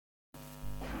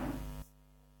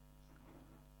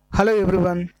Hello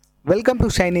everyone, welcome to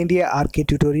shine India RK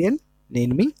tutorial.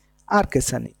 నేను మీ RK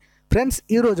సన్ని. Friends,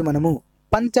 ఈరోజు మనము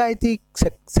panchayat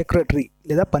secretary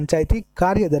లేదా పంచాయతీ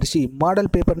కార్యదర్శి మోడల్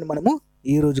పేపర్ని మనము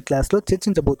ఈరోజు క్లాస్లో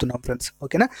చర్చించబోతున్నాం ఫ్రెండ్స్.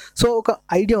 ఓకేనా? సో ఒక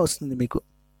ఐడియా వస్తుంది మీకు.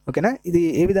 ఓకేనా? ఇది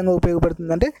ఏ విధంగా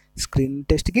ఉపయోగపడుతుందంటే స్క్రీన్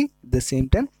టెస్ట్కి ద సేమ్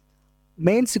టైం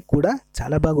మెయిన్స్కి కూడా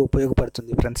చాలా బాగా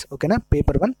ఉపయోగపడుతుంది ఫ్రెండ్స్. ఓకేనా?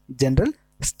 పేపర్ 1 జనరల్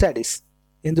స్టడీస్,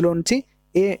 ఇందులో నుంచి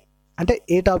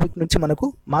ఏ టాపిక్ నుంచి మనకు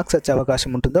మార్క్స్ వచ్చే అవకాశం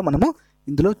ఉంటుందో మనము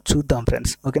ఇందులో చూద్దాం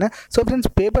ఫ్రెండ్స్. ఓకేనా? సో ఫ్రెండ్స్,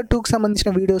 పేపర్ 2కి సంబంధించిన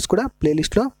వీడియోస్ కూడా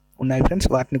ప్లేలిస్ట్లో ఉన్నాయి ఫ్రెండ్స్,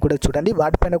 వాటిని కూడా చూడండి.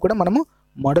 వాటిపైన కూడా మనము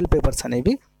మోడల్ పేపర్స్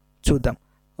అనేవి చూద్దాం.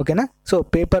 ఓకేనా? సో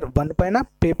పేపర్ 1 పైన,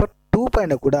 పేపర్ 2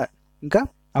 పైన కూడా ఇంకా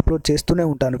అప్లోడ్ చేస్తూనే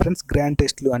ఉంటాను ఫ్రెండ్స్, గ్రాండ్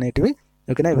టెస్ట్లు అనేటివి.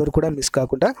 ఓకేనా? ఎవరు కూడా మిస్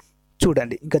కాకుండా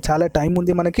చూడండి. ఇంకా చాలా టైం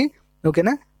ఉంది మనకి.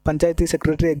 ఓకేనా? పంచాయతీ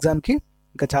సెక్రటరీ ఎగ్జామ్కి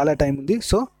ఇంకా చాలా టైం ఉంది.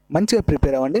 సో మంచిగా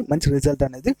ప్రిపేర్ అవ్వండి, మంచి రిజల్ట్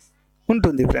అనేది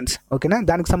ఉంటుంది ఫ్రెండ్స్. ఓకేనా?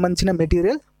 దానికి సంబంధించిన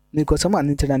మెటీరియల్ మీకోసం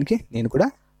అందించడానికి నేను కూడా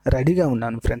రెడీగా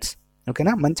ఉన్నాను ఫ్రెండ్స్.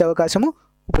 ఓకేనా? మంచి అవకాశము,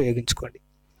 ఉపయోగించుకోండి.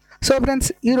 సో ఫ్రెండ్స్,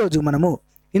 ఈరోజు మనము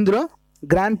ఇందులో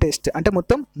గ్రాండ్ టెస్ట్ అంటే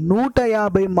మొత్తం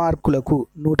 150 మార్కులకు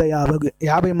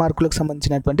 150 మార్కులకు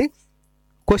సంబంధించినటువంటి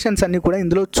క్వశ్చన్స్ అన్నీ కూడా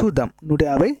ఇందులో చూద్దాం.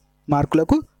 150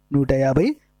 మార్కులకు 150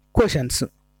 క్వశ్చన్స్.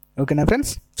 ఓకేనా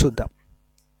ఫ్రెండ్స్? చూద్దాం.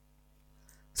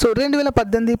 సో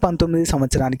 2018-19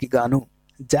 సంవత్సరానికి గాను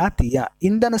జాతీయ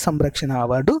ఇంధన సంరక్షణ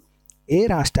అవార్డు ఏ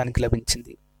రాష్ట్రానికి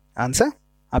లభించింది? Answer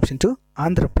option 2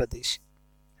 Andhra Pradesh.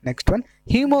 Next one,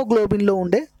 హీమోగ్లోబిన్లో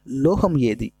ఉండే లోహం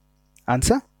ఏది?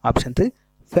 Answer option 3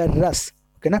 ferrous.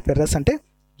 ఓకేనా? ఫెర్రస్ అంటే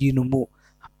ఇనుము.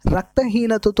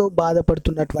 రక్తహీనతతో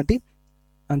బాధపడుతున్నటువంటి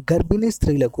గర్భిణీ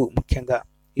స్త్రీలకు ముఖ్యంగా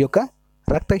ఈ యొక్క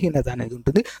రక్తహీనత అనేది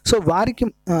ఉంటుంది. సో వారికి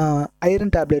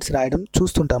ఐరన్ టాబ్లెట్స్ రాయడం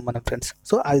చూస్తుంటాం మనం ఫ్రెండ్స్.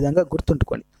 సో ఆ విధంగా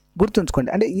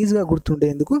గుర్తుంచుకోండి అంటే ఈజీగా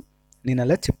గుర్తుండేందుకు నేను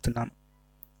అలా చెప్తున్నాను.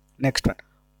 నెక్స్ట్ వన్,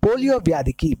 పోలియో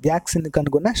వ్యాధికి వ్యాక్సిన్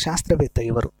కనుగొన్న శాస్త్రవేత్త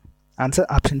ఎవరు? Answer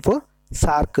option 4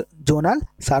 SAARC. జోనాల్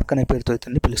సార్క్ అనే పేరుతో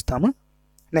ఇతన్ని పిలుస్తాము.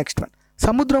 నెక్స్ట్ వన్,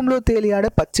 సముద్రంలో తేలియాడే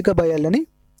పచ్చిక బయళ్ళని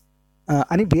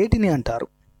అని వేటిని అంటారు?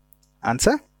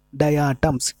 Answer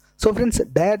diatoms. So friends,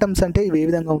 diatoms అంటే ఇవి ఏ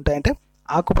విధంగా ఉంటాయంటే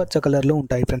ఆకుపచ్చ కలర్లో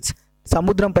ఉంటాయి ఫ్రెండ్స్.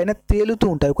 సముద్రం పైన తేలుతూ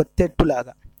ఉంటాయి, ఒక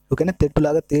తెట్టులాగా. ఓకేనా?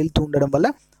 తెట్టులాగా తేలుతూ ఉండడం వల్ల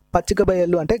పచ్చిక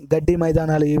బయళ్ళు అంటే గడ్డి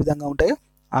మైదానాలు ఏ విధంగా ఉంటాయో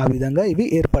ఆ విధంగా ఇవి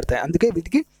ఏర్పడతాయి. అందుకే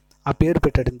వీటికి ఆ పేరు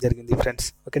పెట్టడం జరిగింది ఫ్రెండ్స్.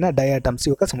 ఓకేనా? డయాటమ్స్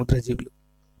యొక్క సముద్రజీవులు.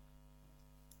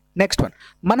 నెక్స్ట్ వన్,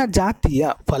 మన జాతీయ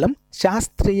ఫలం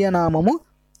శాస్త్రీయ నామము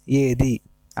ఏది?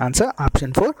 Answer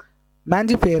option 4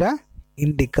 మ్యాంజిఫేరా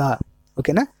indica.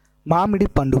 ఓకేనా? మామిడి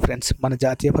పండు ఫ్రెండ్స్. మన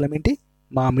జాతీయ ఫలం ఏంటి?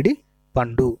 మామిడి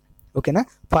పండు. ఓకేనా?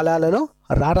 ఫలాలలో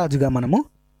రారాజుగా మనము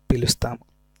పిలుస్తాము.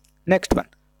 నెక్స్ట్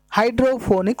వన్,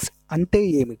 హైడ్రోఫోనిక్స్ అంటే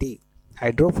ఏమిటి?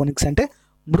 హైడ్రోఫోనిక్స్ అంటే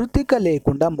మృతిక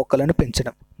లేకుండా మొక్కలను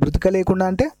పెంచడం. మృతిక లేకుండా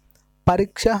అంటే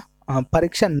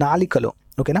పరీక్ష నాళికలో,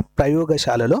 ఓకేనా,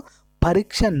 ప్రయోగశాలలో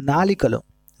పరీక్ష నాళికలో,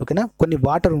 ఓకేనా, కొన్ని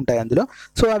వాటర్ ఉంటాయి అందులో.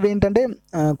 సో అవి ఏంటంటే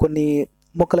కొన్ని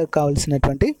మొక్కలకు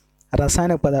కావాల్సినటువంటి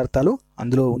రసాయన పదార్థాలు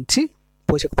అందులో ఉంచి,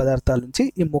 పోషక పదార్థాల నుంచి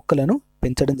ఈ మొక్కలను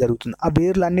పెంచడం జరుగుతుంది. ఆ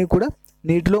వేర్లన్నీ కూడా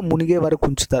నీటిలో మునిగే వరకు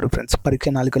ఉంచుతారు ఫ్రెండ్స్. పరీక్ష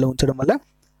నాళికలో ఉంచడం వల్ల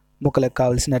మొక్కలకు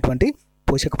కావాల్సినటువంటి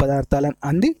పోషక పదార్థాలను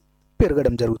అంది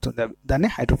పెరగడం జరుగుతుంది. అవి దాన్ని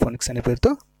హైడ్రోఫోనిక్స్ అనే పేరుతో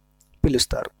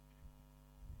పిలుస్తారు.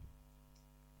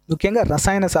 ముఖ్యంగా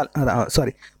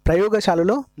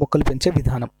ప్రయోగశాలలో మొక్కలు పెంచే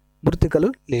విధానం, మృతికలు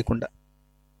లేకుండా.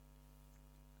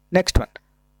 నెక్స్ట్ వన్,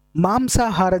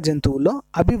 మాంసాహార జంతువుల్లో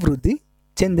అభివృద్ధి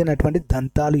చెందినటువంటి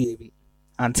దంతాలు ఏవి?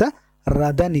 ఆన్సర్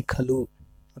రదనికలు.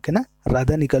 ఓకేనా?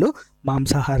 రదనికలు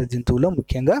మాంసాహార జంతువుల్లో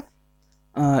ముఖ్యంగా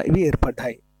ఇవి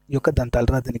ఏర్పడ్డాయి, ఈ యొక్క దంతాలు,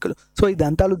 రదనికలు. సో ఈ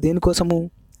దంతాలు దేనికోసము?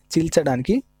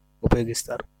 చీల్చడానికి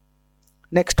ఉపయోగిస్తారు.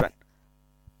 నెక్స్ట్ వన్,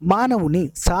 మానవుని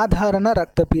సాధారణ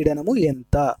రక్తపీడనము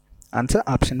ఎంత? ఆన్సర్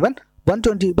ఆప్షన్ 1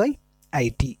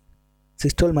 120/80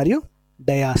 సిస్టోల్ మరియు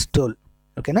డయాస్టోల్.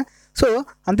 ఓకేనా? సో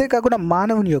అంతేకాకుండా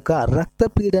మానవుని యొక్క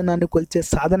రక్తపీడనాన్ని కొలిచే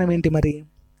సాధనం ఏంటి మరి?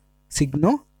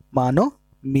 సిగ్నో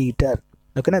మానోమీటర్.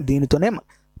 ఓకేనా? దీనితోనే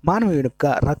మానవుని యొక్క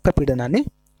రక్తపీడనాన్ని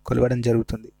కొలవడం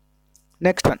జరుగుతుంది.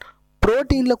 నెక్స్ట్ వన్,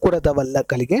 ప్రోటీన్ల కొరత వల్ల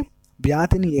కలిగే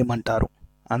వ్యాధిని ఏమంటారు?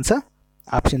 Answer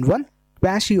option 1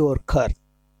 kwashiorkor.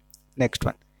 Next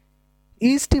one,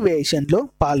 ఈస్టివేషన్లో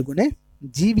పాల్గొనే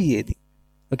జీవి ఏది?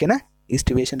 ఓకేనా?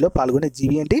 ఈస్టివేషన్లో పాల్గొనే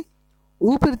జీవి ఏంటి?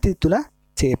 ఊపిరితిత్తుల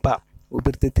చేప.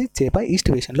 ఊపిరితిత్తి చేప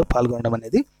ఈస్టివేషన్లో పాల్గొనడం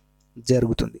అనేది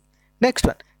జరుగుతుంది. నెక్స్ట్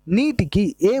వన్, నీటికి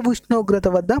ఏ ఉష్ణోగ్రత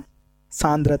వద్ద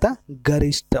సాంద్రత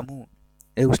గరిష్టము?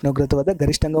 ఏ ఉష్ణోగ్రత వద్ద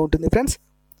గరిష్టంగా ఉంటుంది ఫ్రెండ్స్?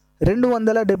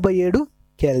 277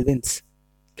 కెల్విన్స్.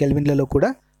 కెల్విన్లలో కూడా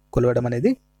కొలవడం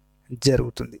అనేది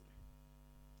జరుగుతుంది.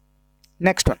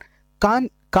 నెక్స్ట్ వన్,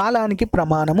 కాలానికి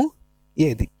ప్రమాణము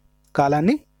ఏది?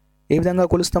 కాలాన్ని ఏ విధంగా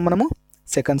కొలుస్తాం మనము?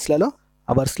 సెకండ్స్లలో,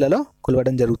 అవర్స్లలో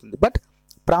కొలవడం జరుగుతుంది. బట్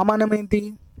ప్రామాణం ఏంటి?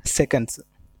 సెకండ్స్.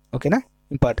 ఓకేనా,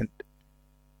 ఇంపార్టెంట్.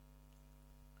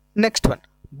 నెక్స్ట్ వన్,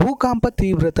 భూకంప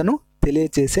తీవ్రతను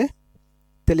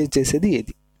తెలియచేసేది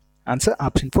ఏది? Answer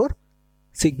option 4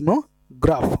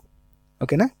 సిగ్మోగ్రాఫ్.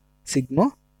 ఓకేనా,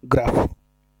 సిగ్మోగ్రాఫ్.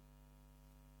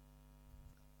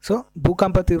 సో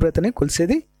భూకంప తీవ్రతని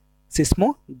కొలిసేది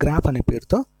సిస్మోగ్రాఫ్ అనే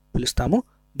పేరుతో పిలుస్తాము.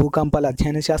 భూకంపాల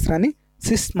అధ్యయన శాస్త్రాన్ని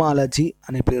సిస్మాలజీ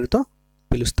అనే పేరుతో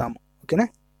పిలుస్తాము. ఓకేనా.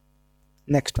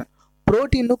 నెక్స్ట్ వన్,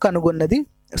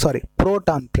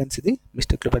 ప్రోటాన్ ఫ్రెండ్స్, ఇది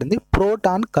మిస్టేక్లో పడింది.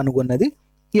 ప్రోటాన్ కనుగొన్నది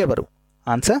ఎవరు?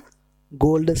 Answer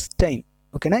gold stain.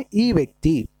 ఓకేనా, ఈ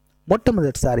వ్యక్తి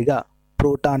మొట్టమొదటిసారిగా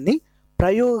ప్రోటాన్ని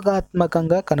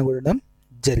ప్రయోగాత్మకంగా కనుగొనడం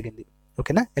జరిగింది.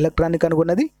 ఓకేనా, ఎలక్ట్రాన్ని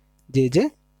కనుగొన్నది జేజే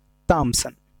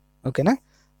థామ్సన్. ఓకేనా,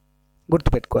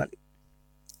 గుర్తుపెట్టుకోవాలి.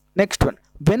 నెక్స్ట్ వన్,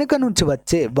 వెనుక నుంచి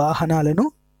వచ్చే వాహనాలను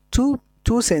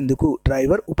చూసేందుకు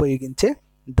డ్రైవర్ ఉపయోగించే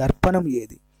దర్పణం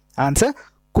ఏది? ఆన్సర్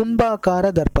కుంభాకార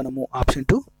దర్పణము. Option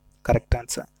 2 correct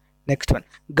answer. Next one,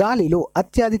 గాలిలో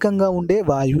అత్యధికంగా ఉండే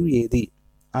వాయువు ఏది?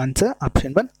 Answer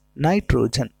option 1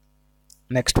 nitrogen.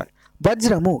 Next one,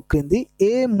 వజ్రము క్రింది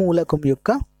ఏ మూలకం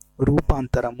యొక్క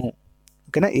రూపాంతరము?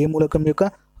 ఓకేనా, ఏ మూలకం యొక్క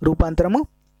రూపాంతరము?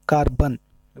 కార్బన్.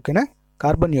 ఓకేనా,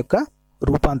 కార్బన్ యొక్క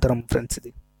రూపాంతరం ఫ్రెండ్స్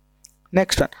ఇది.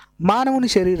 నెక్స్ట్ వన్, మానవుని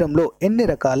శరీరంలో ఎన్ని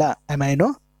రకాల అమైనో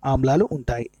ఆమ్లాలు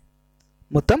ఉంటాయి?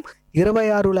 మొత్తం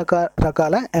 26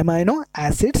 రకాల అమైనో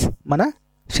యాసిడ్స్ మన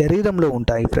శరీరంలో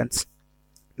ఉంటాయి ఫ్రెండ్స్.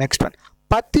 నెక్స్ట్ వన్,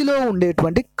 పత్తిలో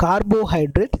ఉండేటువంటి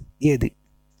కార్బోహైడ్రేట్ ఏది?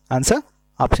 Answer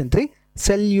option 3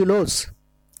 cellulose.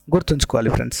 గుర్తుంచుకోవాలి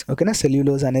ఫ్రెండ్స్. ఓకేనా,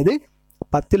 సెల్యులోజ్ అనేది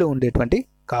పత్తిలో ఉండేటువంటి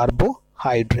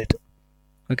కార్బోహైడ్రేట్.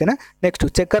 ఓకేనా. నెక్స్ట్,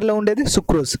 చక్కెరలో ఉండేది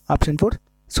సుక్రోజ్. ఆప్షన్ 4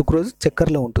 సుక్రోజ్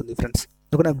చక్కెరలో ఉంటుంది ఫ్రెండ్స్.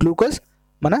 ఓకేనా, గ్లూకోజ్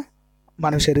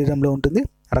మన శరీరంలో ఉంటుంది,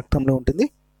 రక్తంలో ఉంటుంది.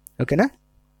 ఓకేనా.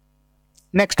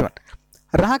 నెక్స్ట్ వన్,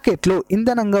 రాకెట్లో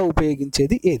ఇంధనంగా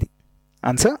ఉపయోగించేది ఏది?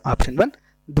 ఆన్సర్ ఆప్షన్ 1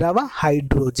 ద్రవ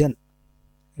hydrogen.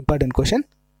 Important question.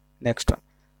 Next one,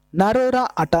 Narora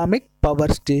atomic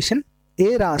power station ఏ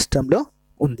రాష్ట్రంలో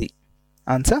ఉంది?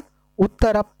 ఆన్సర్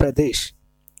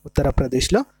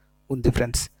ఉత్తరప్రదేశ్లో ఉంది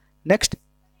ఫ్రెండ్స్. నెక్స్ట్,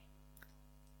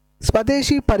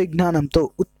 స్వదేశీ పరిజ్ఞానంతో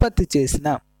ఉత్పత్తి చేసిన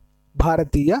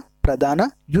భారతీయ ప్రధాన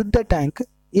యుద్ధ ట్యాంక్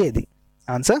ఏది?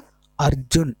 ఆన్సర్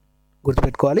అర్జున్.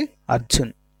 గుర్తుపెట్టుకోవాలి,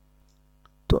 అర్జున్.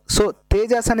 సో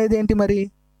తేజస్ అనేది ఏంటి మరి?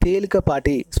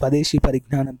 తేలికపాటి స్వదేశీ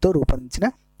పరిజ్ఞానంతో రూపొందించిన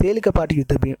తేలికపాటి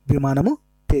యుద్ధ విమానము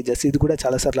తేజస్. ఇది కూడా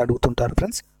చాలాసార్లు అడుగుతుంటారు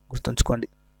ఫ్రెండ్స్, గుర్తుంచుకోండి.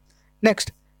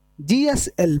 నెక్స్ట్,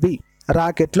 జిఎస్ఎల్వి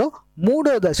రాకెట్లో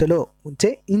 3వ దశలో ఉంచే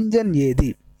ఇంజన్ ఏది?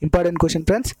 ఇంపార్టెంట్ క్వశ్చన్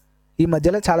ఫ్రెండ్స్, ఈ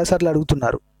మధ్యలో చాలాసార్లు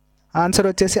అడుగుతున్నారు. ఆన్సర్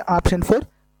వచ్చేసి option 4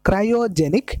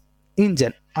 cryogenic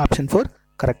engine. Option 4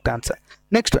 correct answer.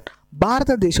 Next one,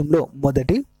 భారతదేశంలో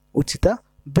మొదటి ఉచిత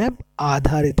వెబ్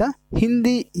ఆధారిత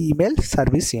హిందీ ఈమెయిల్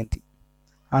సర్వీస్ ఏంటి?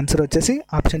 ఆన్సర్ వచ్చేసి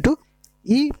ఆప్షన్ 2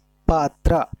 ఈ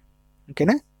పాత్ర.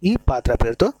 ఓకేనా, ఈ పాత్ర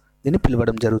పేరుతో దీన్ని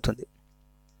పిలవడం జరుగుతుంది.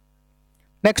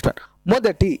 నెక్స్ట్ వన్,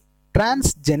 మొదటి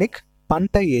ట్రాన్స్జెనిక్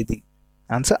పంట ఏది?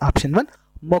 ఆన్సర్ ఆప్షన్ 1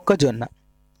 మొక్కజొన్న.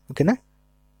 ఓకేనా.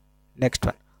 Next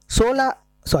one,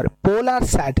 polar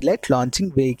satellite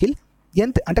launching vehicle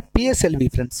ఎంత అంటే పిఎస్ఎల్వి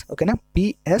ఫ్రెండ్స్. ఓకేనా,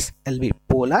 PSLV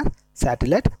polar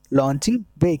satellite launching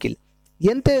vehicle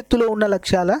ఎంత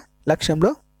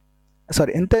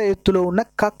ఎత్తులో ఉన్న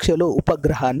కక్షలో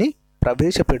ఉపగ్రహాన్ని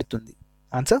ప్రవేశపెడుతుంది?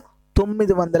 ఆన్సర్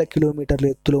 900 కిలోమీటర్ల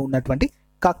ఎత్తులో ఉన్నటువంటి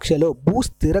కక్షలో,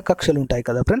 భూస్థిర కక్షలు ఉంటాయి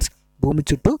కదా ఫ్రెండ్స్, భూమి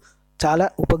చుట్టూ చాలా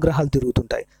ఉపగ్రహాలు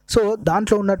తిరుగుతుంటాయి. సో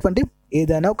దాంట్లో ఉన్నటువంటి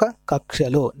ఏదైనా ఒక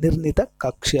కక్షలో, నిర్ణీత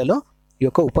కక్షలో ఈ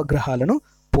యొక్క ఉపగ్రహాలను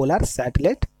పోలార్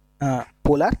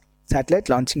శాటిలైట్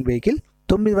లాంచింగ్ వెహికల్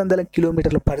 900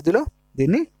 కిలోమీటర్ల పరిధిలో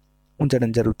దీన్ని ఉంచడం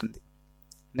జరుగుతుంది.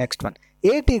 నెక్స్ట్ వన్,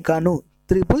 ఏ టీకాను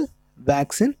ట్రిపుల్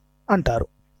వ్యాక్సిన్ అంటారు?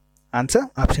 Answer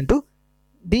option 2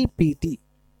 DPT.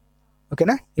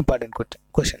 ఓకేనా, ఇంపార్టెంట్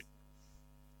క్వశ్చన్.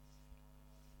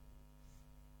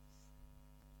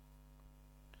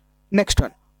 నెక్స్ట్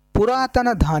వన్, పురాతన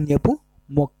ధాన్యపు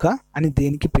మొక్క అని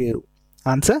దేనికి పేరు?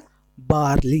 Answer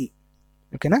barley.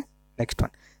 ఓకేనా. నెక్స్ట్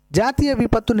వన్, జాతీయ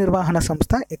విపత్తు నిర్వహణ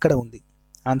సంస్థ ఎక్కడ ఉంది?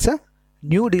 ఆన్సర్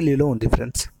న్యూఢిల్లీలో ఉంది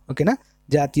ఫ్రెండ్స్. ఓకేనా,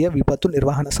 జాతీయ విపత్తు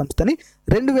నిర్వహణ సంస్థని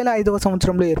 2005వ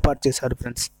సంవత్సరంలో ఏర్పాటు చేశారు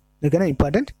ఫ్రెండ్స్. ఓకేనా,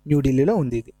 ఇంపార్టెంట్, న్యూఢిల్లీలో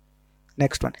ఉంది ఇది.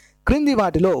 నెక్స్ట్ వన్, క్రింది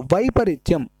వాటిలో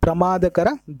వైపరీత్యం ప్రమాదకర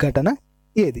ఘటన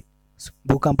ఏది?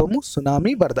 భూకంపము,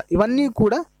 సునామీ, వరద, ఇవన్నీ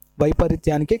కూడా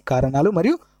వైపరీత్యానికి కారణాలు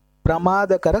మరియు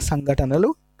ప్రమాదకర సంఘటనలు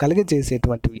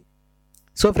కలిగజేసేటువంటివి.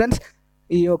 సో ఫ్రెండ్స్,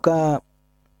 ఈ యొక్క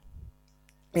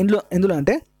ఎందులో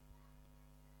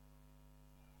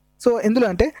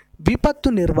అంటే విపత్తు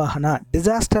నిర్వహణ,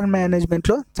 డిజాస్టర్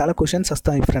మేనేజ్మెంట్లో చాలా క్వశ్చన్స్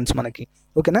వస్తాయి ఫ్రెండ్స్ మనకి.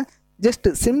 ఓకేనా, జస్ట్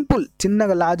సింపుల్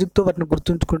చిన్నగా లాజిక్తో వాటిని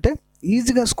గుర్తుంచుకుంటే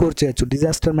ఈజీగా స్కోర్ చేయొచ్చు.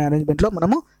 డిజాస్టర్ మేనేజ్మెంట్లో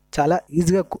మనము చాలా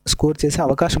ఈజీగా స్కోర్ చేసే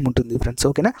అవకాశం ఉంటుంది ఫ్రెండ్స్.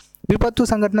 ఓకేనా. విపత్తు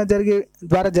సంఘటన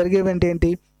ద్వారా జరిగేవి ఏంటి?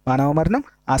 మానవ మరణం,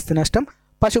 ఆస్తి నష్టం,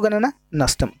 పశుగణన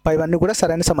నష్టం. పైవన్నీ కూడా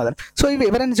సరైన సమాధానం. సో ఇవి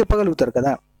ఎవరైనా చెప్పగలుగుతారు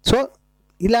కదా. సో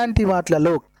ఇలాంటి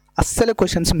వాటిలలో అస్సలే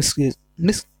క్వశ్చన్స్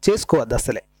మిస్ చేసుకోవద్దు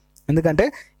అస్సలే. ఎందుకంటే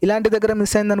ఇలాంటి దగ్గర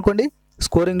మిస్ అయిందనుకోండి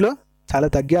స్కోరింగ్లో చాలా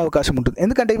తగ్గే అవకాశం ఉంటుంది.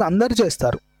 ఎందుకంటే ఇవి అందరూ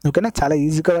చేస్తారు. ఓకేనా. చాలా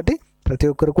ఈజీ కాబట్టి ప్రతి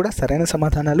ఒక్కరు కూడా సరైన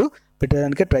సమాధానాలు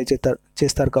పెట్టడానికే ట్రై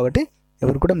చేస్తారు కాబట్టి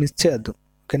ఎవరు కూడా మిస్ చేయొద్దు.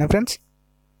 ఓకేనా ఫ్రెండ్స్.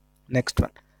 నెక్స్ట్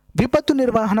వన్, విపత్తు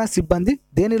నిర్వహణ సిబ్బంది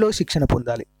దేనిలో శిక్షణ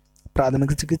పొందాలి?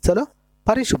 ప్రాథమిక చికిత్సలో,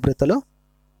 పరిశుభ్రతలో,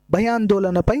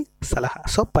 భయాందోళనపై సలహా.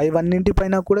 సో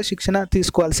పైవన్నింటిపైన కూడా శిక్షణ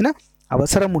తీసుకోవాల్సిన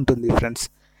అవసరం ఉంటుంది ఫ్రెండ్స్.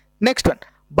 నెక్స్ట్ వన్,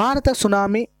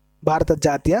 భారత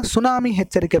జాతీయ సునామీ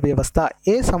హెచ్చరిక వ్యవస్థ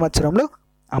ఏ సంవత్సరంలో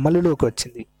అమలులోకి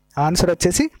వచ్చింది? ఆన్సర్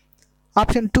వచ్చేసి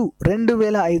ఆప్షన్ 2,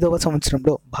 2005వ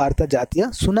సంవత్సరంలో భారత జాతీయ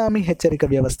సునామీ హెచ్చరిక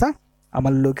వ్యవస్థ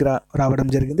అమలులోకి రావడం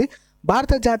జరిగింది.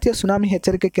 భారత జాతీయ సునామీ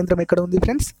హెచ్చరిక కేంద్రం ఎక్కడ ఉంది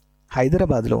ఫ్రెండ్స్?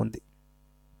 హైదరాబాద్లో ఉంది.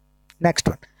 నెక్స్ట్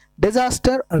వన్,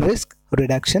 డిజాస్టర్ రిస్క్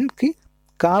రిడక్షన్కి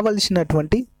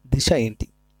కావలసినటువంటి దిశ ఏంటి?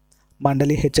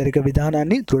 మండలి హెచ్చరిక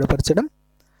విధానాన్ని దృఢపరచడం,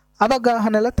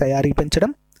 అవగాహనల తయారీ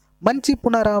పెంచడం, మంచి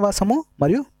పునరావాసము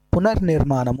మరియు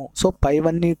పునర్నిర్మాణము. సో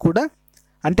పైవన్నీ కూడా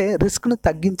అంటే రిస్క్ను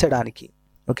తగ్గించడానికి.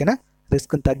 ఓకేనా.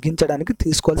 రిస్క్ను తగ్గించడానికి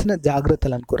తీసుకోవాల్సిన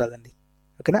జాగ్రత్తలు అనుకోరాదండి.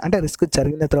 ఓకేనా. అంటే రిస్క్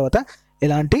జరిగిన తర్వాత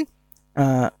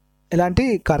ఎలాంటి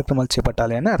కార్యక్రమాలు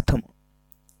చేపట్టాలి అని అర్థం.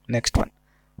 నెక్స్ట్ వన్,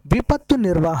 విపత్తు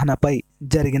నిర్వహణపై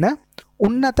జరిగిన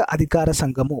ఉన్నత అధికార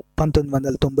సంఘము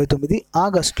 1999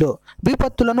 ఆగస్టులో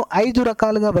విపత్తులను 5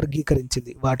 రకాలుగా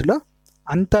వర్గీకరించింది. వాటిలో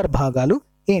అంతర్భాగాలు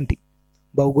ఏంటి?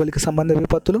 భౌగోళిక సంబంధ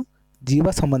విపత్తులు, జీవ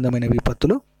సంబంధమైన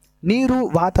విపత్తులు, నీరు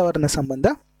వాతావరణ సంబంధ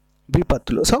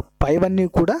విపత్తులు. సో పైవన్నీ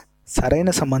కూడా సరైన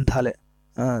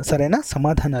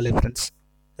సమాధానాలే ఫ్రెండ్స్.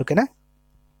 ఓకేనా.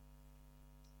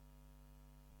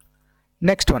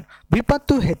 నెక్స్ట్ వన్,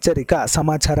 విపత్తు హెచ్చరిక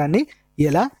సమాచారాన్ని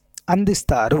ఎలా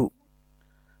అందిస్తారు?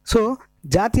 సో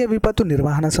జాతీయ విపత్తు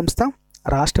నిర్వహణ సంస్థ,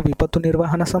 రాష్ట్ర విపత్తు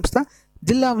నిర్వహణ సంస్థ,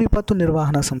 జిల్లా విపత్తు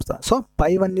నిర్వహణ సంస్థ. సో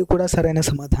పైవన్నీ కూడా సరైన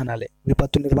సమాధానాలే.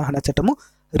 విపత్తు నిర్వహణ చట్టము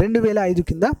 2005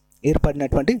 కింద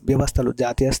ఏర్పడినటువంటి వ్యవస్థలు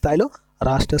జాతీయ స్థాయిలో,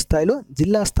 రాష్ట్ర స్థాయిలో,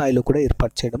 జిల్లా స్థాయిలో కూడా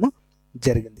ఏర్పాటు చేయడము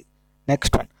జరిగింది.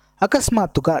 నెక్స్ట్ వన్,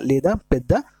 అకస్మాత్తుగా లేదా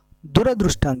పెద్ద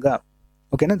దురదృష్టంగా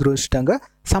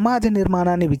సమాజ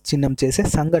నిర్మాణాన్ని విచ్ఛిన్నం చేసే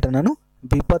సంఘటనను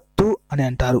విపత్తు అని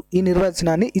అంటారు. ఈ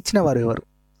నిర్వచనాన్ని ఇచ్చిన వారు ఎవరు?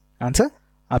 ఆన్సర్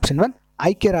ఆప్షన్ 1,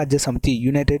 ఐక్యరాజ్య సమితి,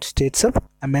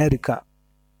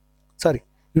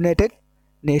 United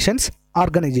nations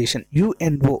organisation,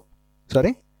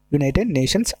 United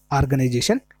nations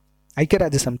organisation,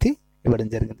 ఐక్యరాజ్య సమితి ఇవ్వడం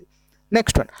జరిగింది.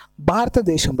 నెక్స్ట్ వన్,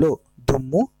 భారతదేశంలో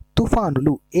దుమ్ము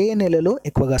తుఫానులు ఏ నెలలో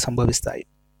ఎక్కువగా సంభవిస్తాయి?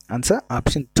 ఆన్సర్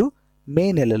ఆప్షన్ 2, మే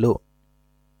నెలలో.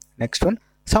 నెక్స్ట్ వన్,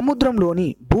 సముద్రంలోని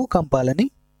భూకంపాలని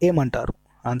ఏమంటారు?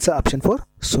 Answer option 4,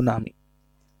 tsunami.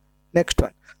 Next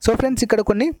one, so friends ఇక్కడ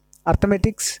కొన్ని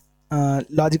అర్థమెటిక్స్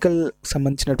లాజికల్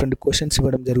సంబంధించినటువంటి క్వశ్చన్స్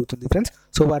ఇవ్వడం జరుగుతుంది ఫ్రెండ్స్.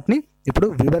 సో వాటిని ఇప్పుడు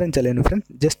వివరించలేను ఫ్రెండ్స్,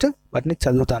 జస్ట్ వాటిని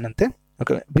చదువుతానంతే.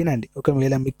 ఓకే, వినండి.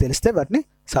 ఒకవేళ మీకు తెలిస్తే వాటిని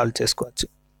సాల్వ్ చేసుకోవచ్చు.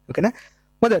 ఓకేనా.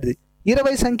 మొదటిది,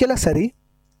 20 సంఖ్యల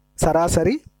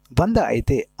సరాసరి 100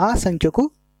 అయితే ఆ సంఖ్యకు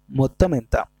మొత్తం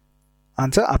ఎంత?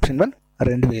 Answer option 1,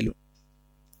 2000.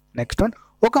 నెక్స్ట్ వన్,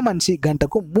 ఒక మనిషి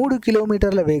గంటకు 3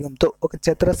 కిలోమీటర్ల వేగంతో ఒక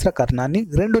చతురస్ర కర్ణాన్ని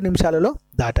 2 నిమిషాలలో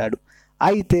దాటాడు.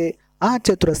 అయితే ఆ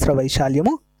చతురస్ర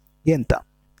వైశాల్యము ఎంత?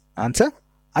 ఆన్సర్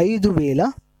 5000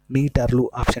 మీటర్లు.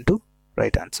 Option 2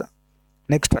 right answer.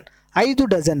 Next one, 5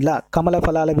 డజన్ల కమల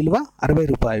ఫలాల విలువ 60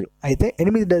 రూపాయలు. అయితే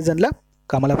 8 డజన్ల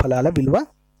కమల ఫలాల విలువ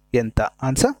ఎంత?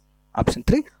 Answer option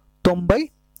 3,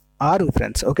 96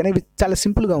 friends. ఓకేనా. ఇవి చాలా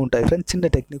సింపుల్గా ఉంటాయి ఫ్రెండ్స్, చిన్న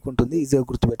టెక్నిక్ ఉంటుంది, ఈజీగా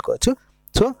గుర్తుపెట్టుకోవచ్చు.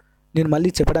 సో నేను మళ్ళీ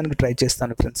చెప్పడానికి ట్రై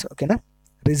చేస్తాను ఫ్రెండ్స్. ఓకేనా.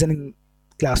 రీజనింగ్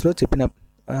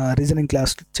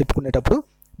క్లాస్ చెప్పుకునేటప్పుడు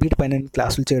వీటిపైన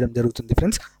క్లాసులు చేయడం జరుగుతుంది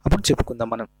ఫ్రెండ్స్. అప్పుడు చెప్పుకుందాం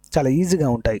మనం. చాలా ఈజీగా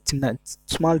ఉంటాయి, చిన్న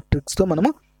స్మాల్ ట్రిక్స్తో మనము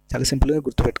చాలా సింపుల్గా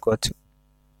గుర్తుపెట్టుకోవచ్చు.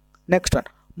 నెక్స్ట్ వన్,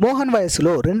 మోహన్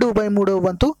వయసులో 2/3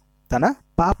 వంతు తన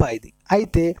పాపాయిది.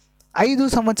 అయితే 5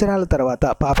 సంవత్సరాల తర్వాత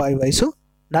పాపాయి వయసు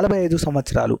 45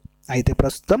 సంవత్సరాలు. అయితే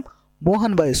ప్రస్తుతం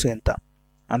మోహన్ వయసు ఎంత?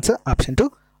 ఆన్సర్ ఆప్షన్ 2,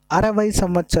 60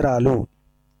 సంవత్సరాలు.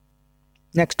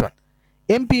 నెక్స్ట్ వన్,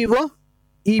 ఎంపీఓ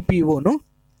ఈపీఓను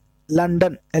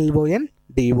లండన్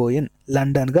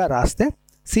లండన్గా రాస్తే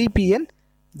సిపిఎన్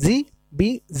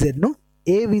జీబీజెడ్ను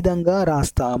ఏ విధంగా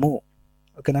రాస్తాము?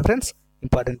 ఓకేనా friends,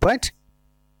 important point.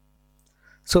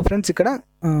 So friends ఇక్కడ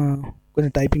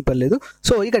కొంచెం టైపింగ్ పర్లేదు.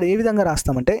 సో ఇక్కడ ఏ విధంగా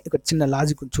రాస్తామంటే ఇక్కడ చిన్న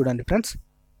లాజిక్ చూడండి ఫ్రెండ్స్.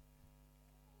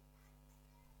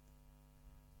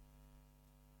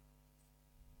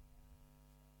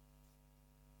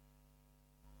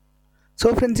 సో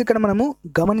ఫ్రెండ్స్ ఇక్కడ మనము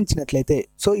గమనించినట్లయితే,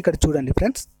 సో ఇక్కడ చూడండి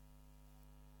ఫ్రెండ్స్,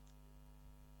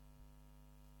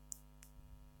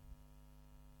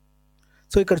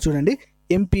 సో ఇక్కడ చూడండి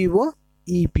ఎంపీఓ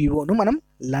ఈపీఓను మనం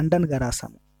లండన్గా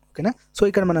రాసాము. ఓకేనా. సో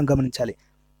ఇక్కడ మనం గమనించాలి,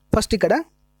 ఫస్ట్ ఇక్కడ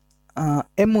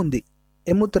ఎం ఉంది,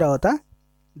 ఎం తర్వాత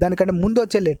దానికంటే ముందు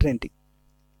వచ్చే లెటర్ ఏంటి,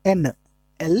 ఎన్,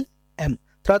 ఎల్, ఎం.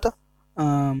 తర్వాత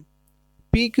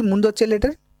పీకి ముందు వచ్చే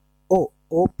లెటర్ ఓ,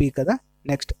 ఓపీ కదా.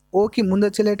 నెక్స్ట్ ఓకి ముందు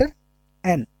వచ్చే లెటర్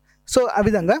ఎన్. సో ఆ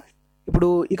విధంగా ఇప్పుడు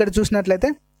ఇక్కడ చూసినట్లయితే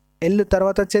ఎల్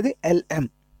తర్వాత వచ్చేది ఎల్ఎం,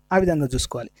 ఆ విధంగా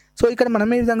చూసుకోవాలి. సో ఇక్కడ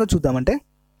మనం ఏ విధంగా చూద్దామంటే,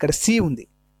 ఇక్కడ సి ఉంది,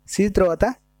 సి తర్వాత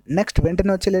నెక్స్ట్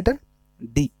వెంటనే వచ్చే లెటర్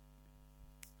డి.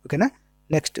 ఓకేనా.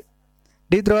 నెక్స్ట్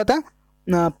డి తర్వాత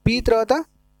పి తర్వాత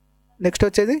నెక్స్ట్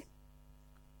వచ్చేది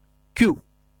క్యూ.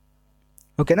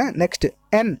 ఓకేనా. నెక్స్ట్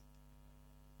ఎన్,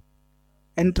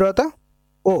 ఎన్ తర్వాత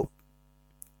ఓ.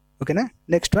 ఓకేనా.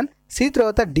 నెక్స్ట్ వన్ సి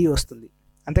తర్వాత డి వస్తుంది,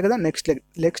 అంతే కదా.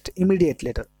 Next immediate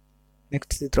letter,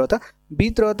 next C తర్వాత బి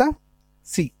తర్వాత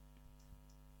సి,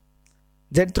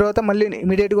 జెడ్ తర్వాత మళ్ళీ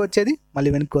ఇమీడియట్గా వచ్చేది మళ్ళీ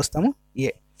వెనక్కి వస్తాము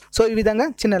ఏ. సో ఈ విధంగా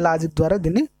చిన్న లాజిక్ ద్వారా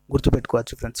దీన్ని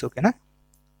గుర్తుపెట్టుకోవచ్చు ఫ్రెండ్స్. ఓకేనా.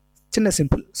 చిన్న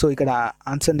సింపుల్. సో ఇక్కడ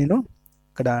ఆన్సర్ నేను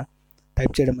ఇక్కడ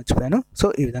టైప్ చేయడం మర్చిపోయాను. సో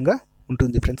ఈ విధంగా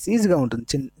ఉంటుంది ఫ్రెండ్స్, ఈజీగా ఉంటుంది.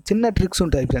 చిన్న ట్రిక్స్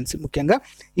ఉంటాయి ఫ్రెండ్స్. ముఖ్యంగా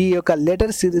ఈ యొక్క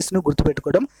లెటర్ సిరీస్ను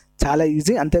గుర్తుపెట్టుకోవడం చాలా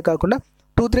ఈజీ. అంతేకాకుండా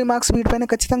 2-3 మార్క్స్ వీటిపైన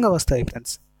ఖచ్చితంగా వస్తాయి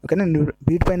ఫ్రెండ్స్. ఓకేనా.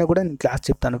 వీటిపైన కూడా నేను క్లాస్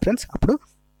చెప్తాను ఫ్రెండ్స్, అప్పుడు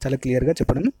చాలా క్లియర్గా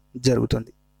చెప్పడం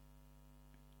జరుగుతుంది.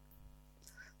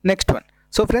 Next one.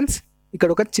 సో ఫ్రెండ్స్ ఇక్కడ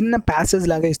ఒక చిన్న ప్యాసేజ్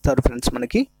లాగా ఇస్తారు ఫ్రెండ్స్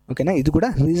మనకి. ఓకేనా. ఇది కూడా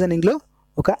రీజనింగ్లో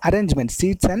ఒక అరేంజ్మెంట్,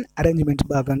 సీట్స్ అండ్ అరేంజ్మెంట్స్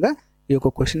భాగంగా ఈ యొక్క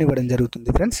క్వశ్చన్ ఇవ్వడం జరుగుతుంది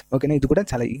ఫ్రెండ్స్. ఓకేనా. ఇది కూడా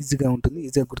చాలా ఈజీగా ఉంటుంది,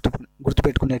 ఈజీగా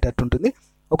గుర్తుపెట్టుకునేటట్టు ఉంటుంది.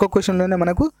 ఒక క్వశ్చన్లోనే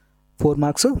మనకు 4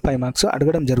 మార్క్స్ 5 మార్క్స్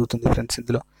అడగడం జరుగుతుంది ఫ్రెండ్స్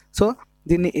ఇందులో. సో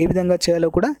దీన్ని ఏ విధంగా చేయాలో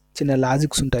కూడా చిన్న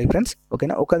లాజిక్స్ ఉంటాయి ఫ్రెండ్స్.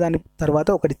 ఓకేనా. ఒకదాని తర్వాత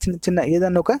ఒకటి చిన్న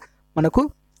ఏదన్నా ఒక మనకు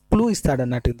క్లూ ఇస్తాడు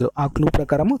అన్నట్టు ఇందులో. ఆ క్లూ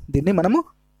ప్రకారము దీన్ని మనము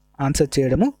ఆన్సర్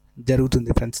చేయడము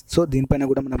జరుగుతుంది ఫ్రెండ్స్. సో దీనిపైన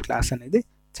కూడా మనం క్లాస్ అనేది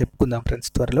చెప్పుకుందాం ఫ్రెండ్స్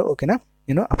త్వరలో. ఓకేనా.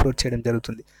 నేను అప్లోడ్ చేయడం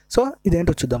జరుగుతుంది. సో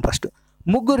ఇదేంటో చూద్దాం. ఫస్ట్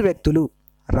ముగ్గురు వ్యక్తులు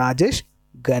రాజేష్,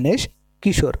 గణేష్,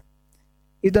 కిషోర్.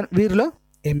 వీరిలో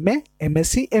ఎంఏ,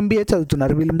 ఎంఎస్సి, ఎంబీఏ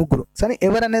చదువుతున్నారు వీళ్ళు ముగ్గురు. సరే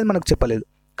ఎవరనేది మనకు చెప్పలేదు,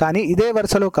 కానీ ఇదే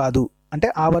వరుసలో కాదు అంటే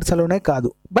ఆ వరుసలోనే కాదు,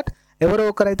 బట్ ఎవరో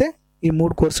ఒకరైతే ఈ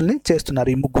 3 కోర్సుల్ని చేస్తున్నారు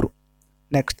ఈ ముగ్గురు.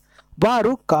 నెక్స్ట్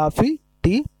వారు కాఫీ,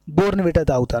 టీ, బోర్న్విటా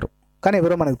తాగుతారు, కానీ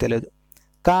ఎవరో మనకు తెలియదు,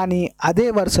 కానీ అదే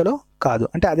వరుసలో కాదు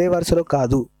అంటే అదే వరుసలో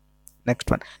కాదు. నెక్స్ట్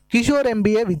వన్ కిషోర్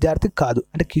ఎంబీఏ విద్యార్థి కాదు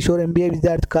అంటే కిషోర్ ఎంబీఏ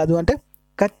విద్యార్థి కాదు అంటే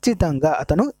ఖచ్చితంగా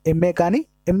అతను ఎంఏ కానీ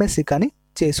ఎంఎస్సి కానీ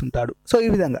చేసుంటాడు. సో ఈ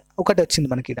విధంగా ఒకటి వచ్చింది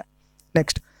మనకి ఇక్కడ.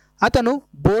 నెక్స్ట్ అతను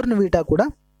బోర్న్విటా కూడా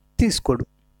తీసుకోడు.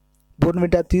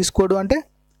 బోర్న్విటా తీసుకోడు అంటే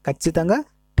ఖచ్చితంగా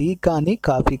టీ కానీ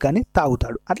కాఫీ కానీ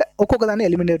తాగుతాడు. అట్లా ఒక్కొక్క దాన్ని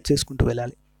ఎలిమినేట్ చేసుకుంటూ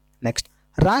వెళ్ళాలి. Next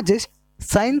Rajesh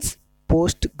science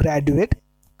post graduate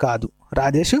కాదు.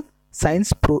 రాజేష్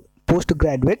సైన్స్ పోస్ట్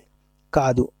గ్రాడ్యుయేట్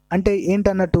కాదు అంటే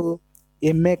ఏంటన్నట్టు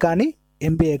ఎంఏ కానీ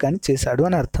ఎంబీఏ కానీ చేశాడు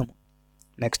అని అర్థం.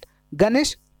 నెక్స్ట్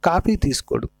గణేష్ కాఫీ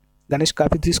తీసుకోడు. గణేష్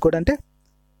కాఫీ తీసుకోడు అంటే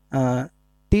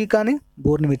టీ కానీ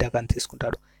బోర్న్విటా కానీ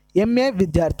తీసుకుంటాడు. ఎంఏ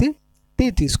విద్యార్థి టీ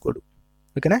తీసుకోడు.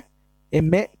 ఓకేనా.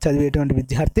 ఎంఏ చదివేటువంటి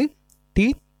విద్యార్థి టీ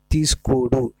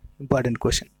తీసుకోడు. Important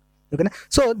question. ఓకేనా.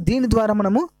 సో దీని ద్వారా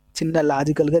మనము చిన్న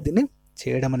లాజికల్గా దీన్ని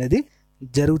చేయడం అనేది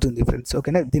జరుగుతుంది ఫ్రెండ్స్.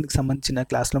 ఓకేనా. దీనికి సంబంధించిన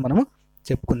క్లాస్లో మనము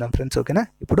చెప్పుకుందాం ఫ్రెండ్స్. ఓకేనా.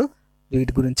 ఇప్పుడు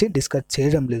వీటి గురించి డిస్కస్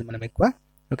చేయడం లేదు మనం ఎక్కువ.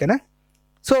 ఓకేనా.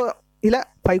 సో ఇలా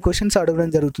 5 క్వశ్చన్స్ అడగడం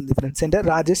జరుగుతుంది ఫ్రెండ్స్. అంటే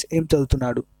రాజేష్ ఏం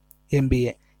చదువుతున్నాడు,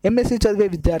 ఎంబీఏ. ఎంఎస్సి చదివే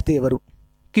విద్యార్థి ఎవరు,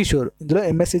 కిషోర్. ఇందులో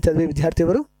ఎంఎస్సి చదివే విద్యార్థి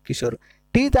ఎవరు, కిషోర్.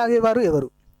 టీ తాగేవారు ఎవరు,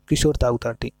 కిషోర్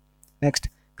తాగుతాడు టీ. నెక్స్ట్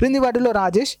క్రింది వాటిలో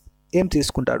రాజేష్ ఏం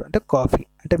తీసుకుంటాడు అంటే కాఫీ,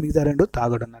 అంటే మిగతా 2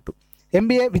 తాగడు అన్నట్టు.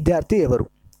 ఎంబీఏ విద్యార్థి ఎవరు,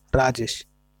 రాజేష్.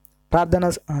 ప్రార్థన.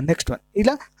 Next one.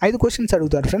 ఇలా 5 క్వశ్చన్స్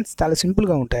అడుగుతారు ఫ్రెండ్స్. చాలా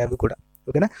సింపుల్గా ఉంటాయి అవి కూడా.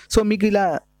 ఓకేనా. సో మీకు ఇలా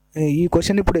ఈ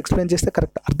క్వశ్చన్ ఇప్పుడు ఎక్స్ప్లెయిన్ చేస్తే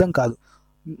కరెక్ట్ అర్థం కాదు.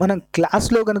 మనం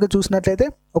క్లాస్లో కనుక చూసినట్లయితే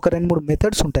ఒక 2-3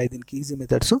 మెథడ్స్ ఉంటాయి దీనికి, ఈజీ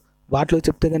మెథడ్స్. వాటిలో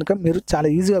చెప్తే కనుక మీరు చాలా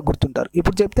ఈజీగా గుర్తుంటారు.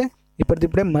 ఇప్పుడు చెప్తే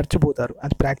ఇప్పటికిప్పుడే మర్చిపోతారు,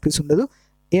 అది ప్రాక్టీస్ ఉండదు,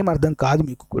 ఏం అర్థం కాదు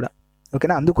మీకు కూడా.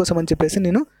 ఓకేనా. అందుకోసం అని చెప్పేసి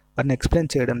నేను వాటిని ఎక్స్ప్లెయిన్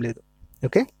చేయడం లేదు.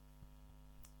 ఓకే.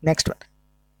 Next one.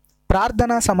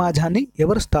 ప్రార్థనా సమాజాన్ని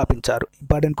ఎవరు స్థాపించారు,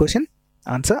 important question.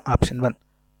 Answer option 1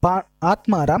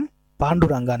 Atmaram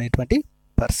Panduranga అనేటువంటి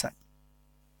పర్సన్.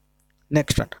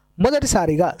 Next one.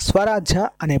 మొదటిసారిగా స్వరాజ్య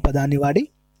అనే పదాన్ని వాడి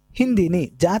హిందీని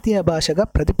జాతీయ భాషగా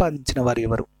ప్రతిపాదించిన వారు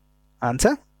ఎవరు,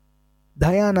 ఆన్సర్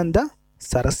దయానంద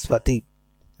సరస్వతి.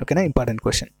 ఓకేనా. Important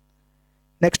question.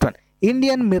 Next one.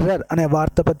 Indian mirror అనే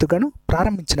వార్తాపత్రికను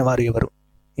ప్రారంభించిన వారు ఎవరు,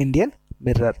 Indian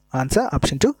mirror. Answer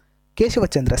option 2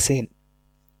 Keshav Chandra Sen.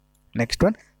 Next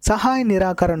one. సహాయ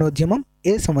నిరాకరణోద్యమం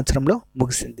ఏ సంవత్సరంలో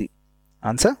ముగిసింది,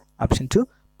 ఆన్సర్ ఆప్షన్ 2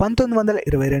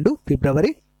 1922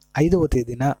 ఫిబ్రవరి 5వ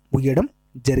తేదీన ముగియడం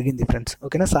జరిగింది ఫ్రెండ్స్.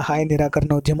 ఓకేనా. సహాయ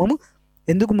నిరాకరణ ఉద్యమము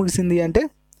ఎందుకు ముగిసింది అంటే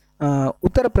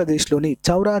ఉత్తరప్రదేశ్లోని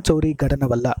చౌరా చౌరీ ఘటన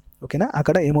వల్ల. ఓకేనా.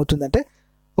 అక్కడ ఏమవుతుందంటే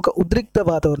ఒక ఉద్రిక్త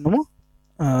వాతావరణము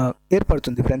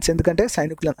ఏర్పడుతుంది ఫ్రెండ్స్. ఎందుకంటే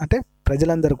సైనికులు అంటే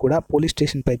ప్రజలందరూ కూడా పోలీస్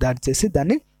స్టేషన్పై దాడి చేసి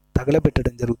దాన్ని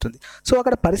తగలబెట్టడం జరుగుతుంది. సో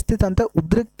అక్కడ పరిస్థితి అంతా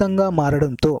ఉద్రిక్తంగా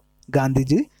మారడంతో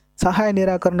గాంధీజీ సహాయ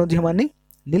నిరాకరణ ఉద్యమాన్ని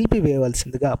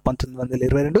నిలిపివేయవలసిందిగా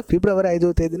 1922 ఫిబ్రవరి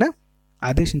 5వ తేదీన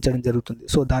ఆదేశించడం జరుగుతుంది.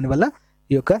 సో దానివల్ల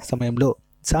ఈ యొక్క సమయంలో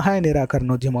సహాయ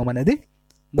నిరాకరణ ఉద్యమం అనేది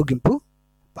ముగింపు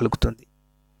పలుకుతుంది.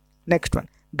 నెక్స్ట్ వన్,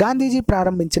 గాంధీజీ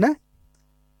ప్రారంభించిన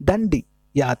దండి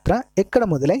యాత్ర ఎక్కడ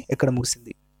మొదలై ఎక్కడ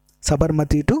ముగిసింది?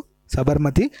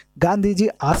 సబర్మతి గాంధీజీ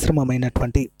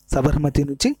ఆశ్రమమైనటువంటి సబర్మతి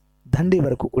నుంచి దండి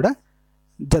వరకు కూడా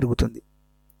జరుగుతుంది.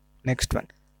 Next one,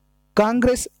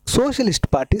 Congress socialist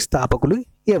party స్థాపకులు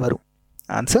ఎవరు?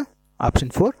 ఆన్సర్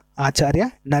ఆప్షన్ 4 ఆచార్య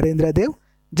Narendra Dev,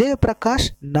 Jayaprakash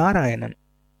Narayanan.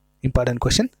 Important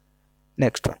question.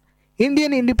 Next one,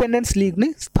 Indian independence లీగ్ని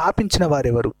స్థాపించిన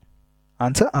వారెవరు?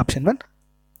 ఆన్సర్ ఆప్షన్ 1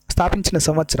 స్థాపించిన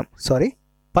సంవత్సరం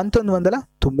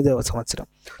 1909వ సంవత్సరం.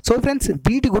 సో ఫ్రెండ్స్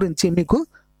వీటి గురించి మీకు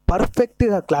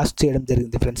పర్ఫెక్ట్గా క్లాస్ చేయడం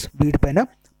జరిగింది ఫ్రెండ్స్. వీటిపైన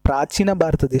ప్రాచీన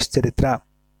భారతదేశ చరిత్ర,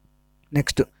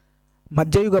 నెక్స్ట్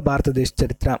మధ్యయుగ భారతదేశ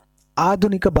చరిత్ర,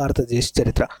 ఆధునిక భారతదేశ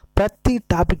చరిత్ర, ప్రతి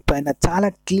టాపిక్ పైన చాలా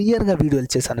క్లియర్గా వీడియోలు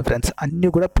చేశాను ఫ్రెండ్స్. అన్నీ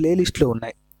కూడా ప్లేలిస్ట్లో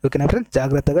ఉన్నాయి. ఓకేనా ఫ్రెండ్స్,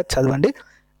 జాగ్రత్తగా చదవండి.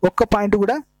 ఒక్క పాయింట్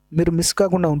కూడా మీరు మిస్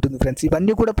కాకుండా ఉంటుంది ఫ్రెండ్స్.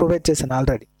 ఇవన్నీ కూడా ప్రొవైడ్ చేశాను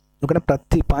ఆల్రెడీ. ఓకేనా,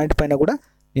 ప్రతి పాయింట్ పైన కూడా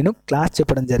నేను క్లాస్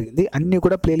చెప్పడం జరిగింది. అన్నీ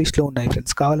కూడా ప్లేలిస్ట్లో ఉన్నాయి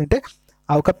ఫ్రెండ్స్. కావాలంటే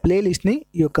ఆ ఒక ప్లేలిస్ట్ని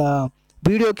ఈ యొక్క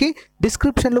వీడియోకి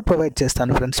డిస్క్రిప్షన్లో ప్రొవైడ్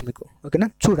చేస్తాను ఫ్రెండ్స్ మీకు. ఓకేనా,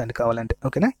 చూడండి కావాలంటే.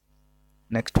 ఓకేనా.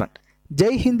 నెక్స్ట్ వన్,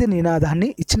 జై హింద్ నినాదాన్ని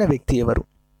ఇచ్చిన వ్యక్తి ఎవరు?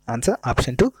 Answer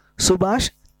option 2 Subhash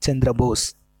Chandrabose.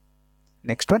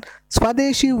 Next one,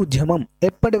 స్వదేశీ ఉద్యమం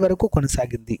ఎప్పటి వరకు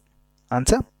కొనసాగింది?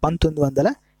 ఆన్సర్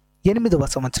 1908వ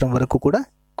సంవత్సరం వరకు కూడా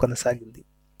కొనసాగింది.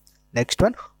 నెక్స్ట్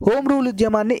వన్, హోమ్ రూల్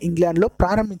ఉద్యమాన్ని ఇంగ్లాండ్లో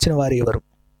ప్రారంభించిన వారు ఎవరు?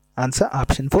 Answer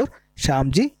option 4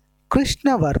 Shyamji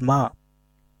Krishnavarma.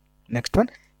 Next one,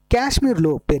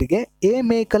 కాశ్మీర్లో పెరిగే ఏ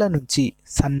మేకల నుంచి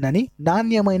సన్నని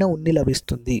నాణ్యమైన ఉన్ని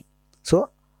లభిస్తుంది? సో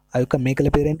ఆ యొక్క మేకల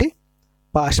పేరేంటి?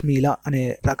 పాష్మీలా అనే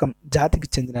రకం జాతికి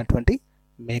చెందినటువంటి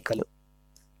మేకలు.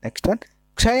 నెక్స్ట్ వన్,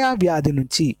 క్షయ వ్యాధి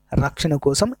నుంచి రక్షణ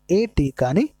కోసం ఏ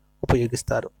టీకాని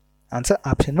ఉపయోగిస్తారు? ఆన్సర్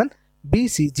ఆప్షన్ 1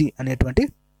 BCG అనేటువంటి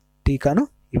టీకాను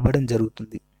ఇవ్వడం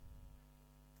జరుగుతుంది.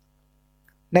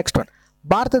 నెక్స్ట్ వన్,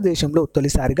 భారతదేశంలో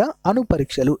తొలిసారిగా అణు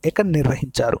పరీక్షలు ఎక్కడ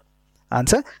నిర్వహించారు?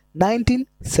 ఆన్సర్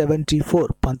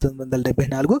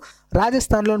 1974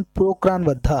 రాజస్థాన్లోని పోఖ్రాన్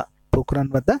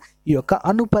వద్ద ఈ యొక్క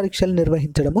అణు పరీక్షలు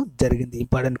నిర్వహించడము జరిగింది.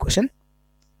 Important question.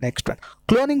 Next one,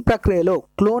 cloning ప్రక్రియలో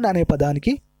క్లోన్ అనే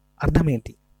పదానికి అర్థం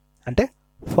ఏంటి? అంటే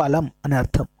ఫలం అనే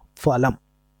అర్థం, ఫలం.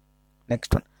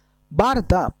 నెక్స్ట్ వన్,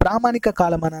 భారత ప్రామాణిక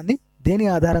కాలమానాన్ని దేని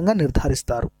ఆధారంగా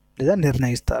నిర్ధారిస్తారు లేదా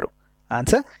నిర్ణయిస్తారు?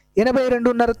 ఆన్సర్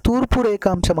 82.5 తూర్పు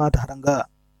రేఖాంశం ఆధారంగా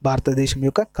భారతదేశం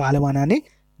యొక్క కాలమానాన్ని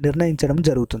నిర్ణయించడం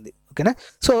జరుగుతుంది. ఓకేనా.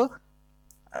 సో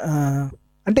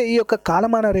అంటే ఈ యొక్క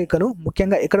కాలమాన రేఖలు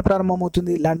ముఖ్యంగా ఎక్కడ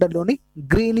ప్రారంభమవుతుంది? లండన్లోని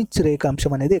గ్రీనిచ్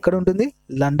రేఖాంశం అనేది ఎక్కడ ఉంటుంది?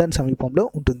 లండన్ సమీపంలో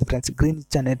ఉంటుంది ఫ్రెండ్స్.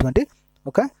 గ్రీనిచ్ అనేటువంటి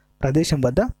ఒక ప్రదేశం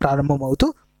వద్ద ప్రారంభమవుతూ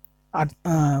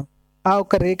ఆ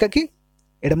ఒక రేఖకి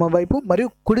ఎడమవైపు మరియు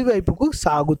కుడివైపుకు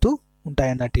సాగుతూ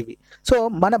ఉంటాయన్నట్టు ఇవి. సో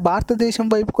మన భారతదేశం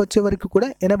వైపుకి వచ్చే వరకు కూడా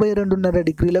 82.5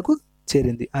 డిగ్రీలకు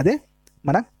చేరింది. అదే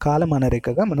మన కాలమాన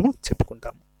రేఖగా మనము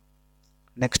చెప్పుకుంటాము.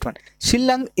 నెక్స్ట్ వన్,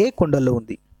 షిల్లాంగ్ ఏ కొండల్లో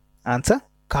ఉంది? ఆన్సర్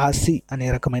కాశీ అనే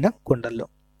రకమైన కొండల్లో.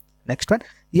 నెక్స్ట్ వన్,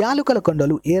 యాలుకల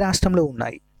కొండలు ఏ రాష్ట్రంలో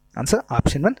ఉన్నాయి? Answer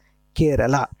option 1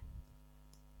 Kerala.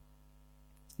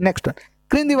 Next one,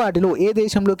 క్రింది వాటిలో ఏ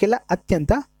దేశంలోకెల్లా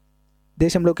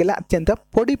అత్యంత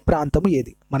పొడి ప్రాంతము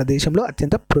ఏది? మన దేశంలో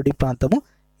అత్యంత పొడి ప్రాంతము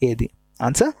ఏది?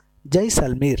 Answer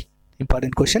Jaisalmer.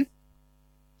 Important question.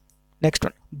 Next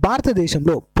one,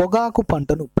 భారతదేశంలో పొగాకు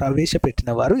పంటను ప్రవేశపెట్టిన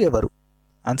వారు ఎవరు?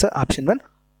 ఆన్సర్ ఆప్షన్ 1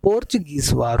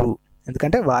 పోర్చుగీస్ వారు.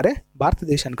 ఎందుకంటే వారే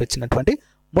భారతదేశానికి వచ్చినటువంటి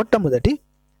మొట్టమొదటి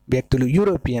వ్యక్తులు,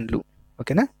 యూరోపియన్లు.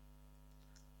 ఓకేనా.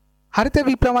 హరిత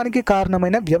విప్లవానికి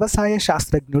కారణమైన వ్యవసాయ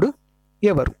శాస్త్రజ్ఞుడు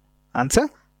ఎవరు? Answer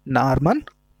Norman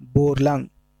Borlaug.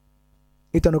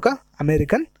 ఇతను ఒక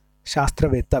అమెరికన్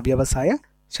శాస్త్రవేత్త, వ్యవసాయ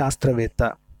శాస్త్రవేత్త.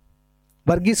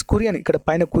 వర్గీస్ కురియన్, ఇక్కడ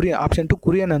పైన కురియన్ ఆప్షన్ 2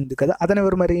 కురియన్ ఉంది కదా, అతను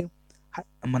ఎవరు మరి?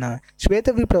 మన శ్వేత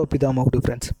విప్లవ పితామహుడు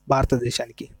ఫ్రెండ్స్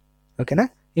భారతదేశానికి. ఓకేనా.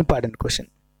 Important question.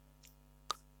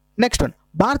 నెక్స్ట్ వన్,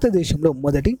 భారతదేశంలో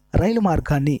మొదటి రైలు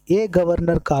మార్గాన్ని ఏ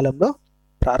గవర్నర్ కాలంలో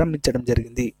ప్రారంభించడం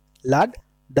జరిగింది? Lord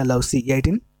Dalhousie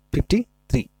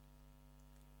 1853.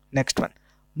 Next one,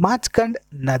 Machkund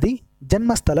నది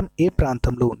జన్మస్థలం ఏ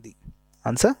ప్రాంతంలో ఉంది?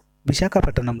 ఆన్సర్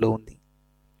విశాఖపట్నంలో ఉంది.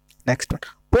 నెక్స్ట్ వన్,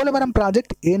 పోలవరం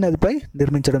ప్రాజెక్ట్ ఏ నదిపై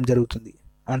నిర్మించడం జరుగుతుంది?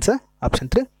 ఆన్సర్ ఆప్షన్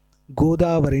 3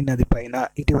 గోదావరి నది పైన.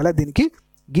 ఇటీవల దీనికి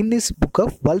గిన్నిస్ బుక్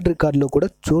ఆఫ్ వరల్డ్ రికార్డులో కూడా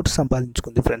చోటు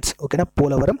సంపాదించుకుంది ఫ్రెండ్స్. ఓకేనా.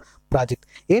 పోలవరం ప్రాజెక్ట్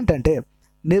ఏంటంటే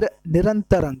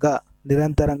నిరంతరంగా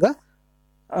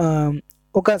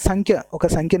ఒక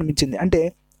సంఖ్యను మించింది. అంటే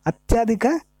అత్యధిక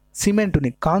సిమెంటుని,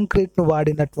 కాంక్రీట్ను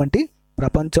వాడినటువంటి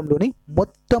ప్రపంచంలోని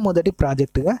మొట్టమొదటి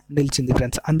ప్రాజెక్టుగా నిలిచింది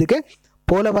ఫ్రెండ్స్. అందుకే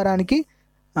పోలవరానికి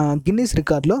గిన్నిస్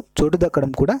రికార్డులో చోటు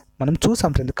దక్కడం కూడా మనం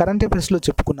చూసాం ఫ్రెండ్స్. కరెంట్ అఫైర్స్లో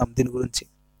చెప్పుకున్నాం దీని గురించి.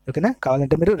 ఓకేనా.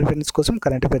 కావాలంటే మీరు రిఫరెన్స్ కోసం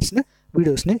కరెంట్ అఫైర్స్ని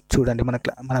వీడియోస్ని చూడండి,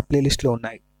 మన ప్లేలిస్ట్లో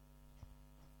ఉన్నాయి.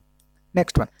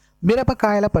 నెక్స్ట్ వన్,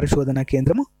 మిరపకాయల పరిశోధన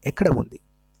కేంద్రము ఎక్కడ ఉంది?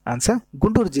 ఆన్సర్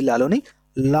గుంటూరు జిల్లాలోని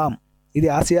లామ్. ఇది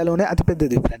ఆసియాలోనే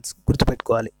అతిపెద్దది ఫ్రెండ్స్,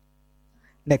 గుర్తుపెట్టుకోవాలి.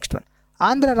 నెక్స్ట్ వన్,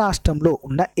 ఆంధ్ర రాష్ట్రంలో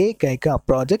ఉన్న ఏకైక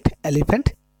ప్రాజెక్ట్ ఎలిఫెంట్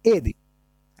ఏది?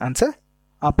 Answer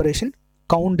operation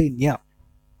Kaundinya.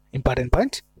 Important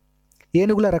points.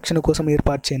 ఏనుగుల రక్షణ కోసం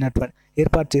ఏర్పాటు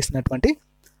చేసినటువంటి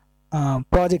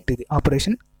ప్రాజెక్ట్ ఇది,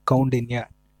 ఆపరేషన్ కౌండిన్య.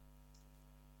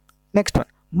 నెక్స్ట్ వన్,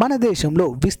 మన దేశంలో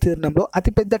విస్తీర్ణంలో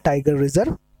అతిపెద్ద టైగర్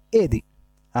రిజర్వ్ ఏది?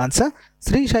 Answer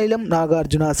Srisailam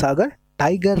Nagarjuna Sagar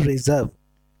tiger reserve.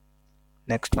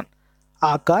 Next one,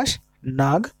 Akash,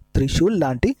 Nag, Trishul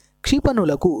లాంటి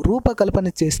క్షిపణులకు రూపకల్పన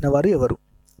చేసిన వారు ఎవరు?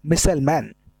 మిసైల్ మ్యాన్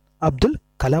అబ్దుల్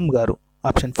కలాం గారు.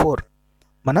 ఆప్షన్ 4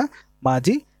 మన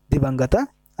మాజీ దివంగత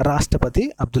రాష్ట్రపతి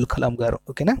అబ్దుల్ కలాం గారు.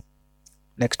 ఓకేనా.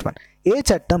 నెక్స్ట్ వన్, ఏ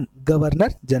చట్టం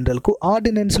గవర్నర్ జనరల్కు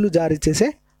ఆర్డినెన్స్లు జారీ చేసే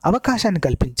అవకాశాన్ని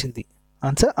కల్పించింది?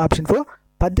 Answer option 4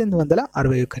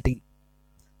 1861.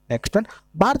 నెక్స్ట్ వన్,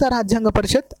 భారత రాజ్యాంగ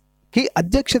పరిషత్కి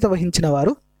అధ్యక్షత వహించిన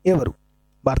వారు ఎవరు?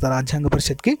 భారత రాజ్యాంగ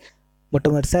పరిషత్కి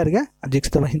మొట్టమొదటిసారిగా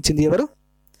అధ్యక్షత వహించింది ఎవరు?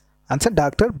 Answer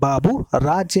doctor Babu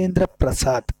Rajendra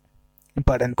Prasad.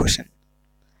 Important question.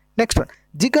 Next one,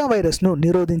 Zika వైరస్ను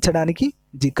నిరోధించడానికి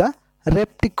జికా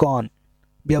రెప్టికాన్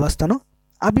వ్యవస్థను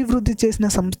అభివృద్ధి చేసిన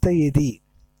సంస్థ ఏది?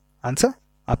 ఆన్సర్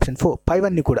ఆప్షన్ 4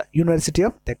 పైవన్నీ కూడా university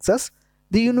of Texas,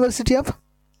 the university of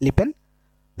లిపెన్,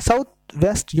 south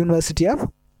west university of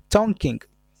Chongqing.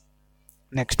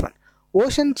 Next one,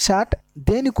 ocean chart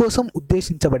దేనికోసం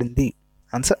ఉద్దేశించబడింది?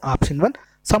 ఆన్సర్ ఆప్షన్ 1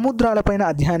 సముద్రాలపైన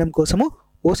అధ్యయనం కోసము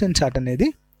ఓషన్ చార్ట్ అనేది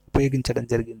ఉపయోగించడం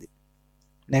జరిగింది.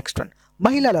 నెక్స్ట్ వన్,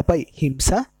 మహిళలపై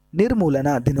హింస నిర్మూలన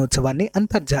దినోత్సవాన్ని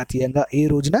అంతర్జాతీయంగా ఏ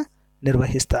రోజున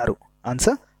నిర్వహిస్తారు?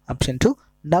 ఆన్సర్ ఆప్షన్ 2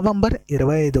 నవంబర్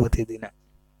 25వ తేదీన.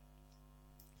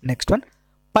 నెక్స్ట్ వన్,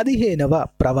 15వ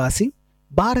ప్రవాసీ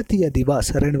భారతీయ దివాస్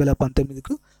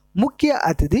 2019కు ముఖ్య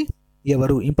అతిథి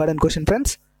ఎవరు? Important question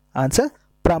friends. Answer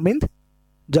ప్రమింద్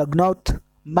జగ్నౌత్,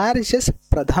 Mauritius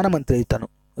ప్రధానమంత్రి ఇతను.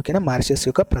 ఓకేనా. మారిషస్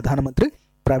యొక్క ప్రధానమంత్రి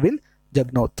ప్రవీణ్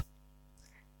జగ్నౌత్.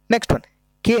 నెక్స్ట్ వన్,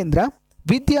 కేంద్ర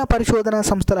విద్యా పరిశోధన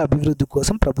సంస్థల అభివృద్ధి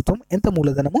కోసం ప్రభుత్వం ఎంత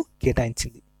మూలధనము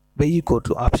కేటాయించింది? 1000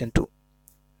 కోట్లు. ఆప్షన్ 2.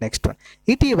 నెక్స్ట్ వన్,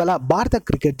 ఇటీవల భారత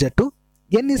క్రికెట్ జట్టు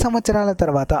ఎన్ని సంవత్సరాల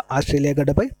తర్వాత ఆస్ట్రేలియా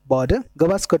గడ్డపై బార్డర్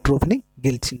గవాస్కర్ ట్రోఫీని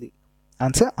గెలిచింది?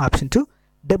 ఆన్సర్ ఆప్షన్ 2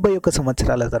 71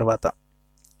 సంవత్సరాల తర్వాత.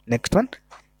 నెక్స్ట్ వన్,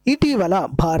 ఇటీవల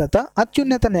భారత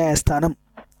అత్యున్నత న్యాయస్థానం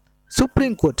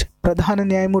సుప్రీంకోర్టు ప్రధాన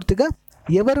న్యాయమూర్తిగా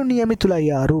ఎవరు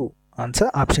నియమితులయ్యారు?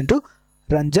 Answer option 2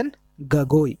 Ranjan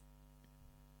Gogoi.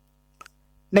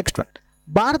 Next one,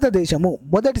 భారతదేశము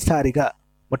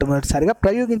మొట్టమొదటిసారిగా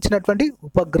ప్రయోగించినటువంటి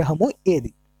ఉపగ్రహము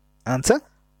ఏది? Answer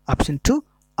option 2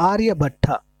 Aryabhata.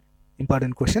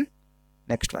 Important question.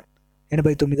 Next one,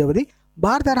 89వది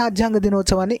భారత రాజ్యాంగ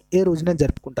దినోత్సవాన్ని ఏ రోజున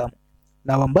జరుపుకుంటాము?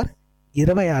 నవంబర్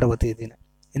 26వ తేదీన.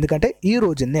 ఎందుకంటే ఈ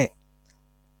రోజునే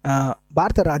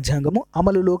భారత రాజ్యాంగము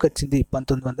అమలులోకి వచ్చింది.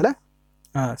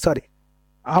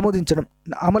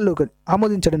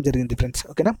 ఆమోదించడం జరిగింది ఫ్రెండ్స్.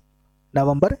 ఓకేనా.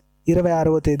 నవంబర్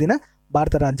 26వ తేదీన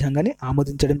భారత రాజ్యాంగాన్ని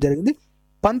ఆమోదించడం జరిగింది.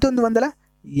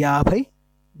 1950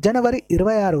 జనవరి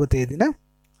 26వ తేదీన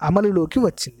అమలులోకి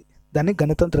వచ్చింది. దాన్ని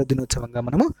గణతంత్ర దినోత్సవంగా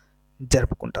మనము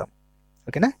జరుపుకుంటాం.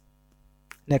 ఓకేనా.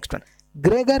 నెక్స్ట్ వన్,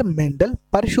 గ్రెగర్ మెండల్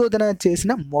పరిశోధన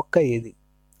చేసిన మొక్క ఏది?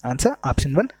 ఆన్సర్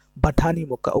ఆప్షన్ 1 బఠానీ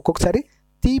మొక్క. ఒక్కొక్కసారి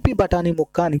తీపి బఠానీ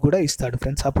మొక్క అని కూడా ఇస్తాడు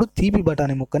ఫ్రెండ్స్, అప్పుడు తీపి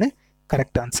బఠానీ మొక్కనే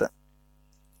కరెక్ట్ ఆన్సర్.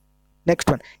 నెక్స్ట్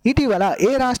వన్, ఇటీవల ఏ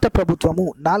రాష్ట్ర ప్రభుత్వము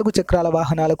 4 చక్రాల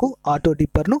వాహనాలకు ఆటో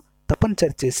డిప్పర్ను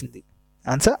తప్పనిసరి చేసింది?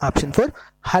 Answer option 4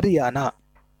 Haryana.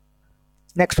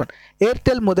 Next one,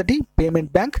 Airtel మొదటి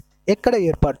పేమెంట్ బ్యాంక్ ఎక్కడ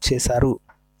ఏర్పాటు చేశారు?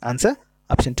 Answer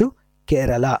option 2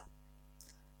 Kerala.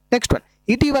 Next one,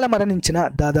 ఇటీవల మరణించిన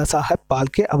దాదాసాహెబ్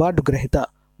పాల్కే అవార్డు గ్రహీత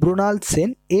మృణాల్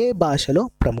సేన్ ఏ భాషలో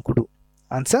ప్రముఖుడు?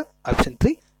 Answer option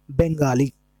 3 Bengali.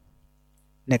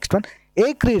 Next one, ఏ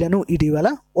క్రీడను ఇటీవల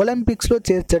ఒలింపిక్స్లో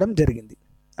చేర్చడం జరిగింది?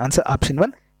 ఆన్సర్ ఆప్షన్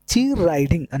 1 చీర్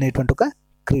రైడింగ్ అనేటువంటి ఒక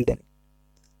క్రీడని.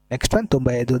 నెక్స్ట్ వన్,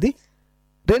 95ది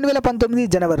 2019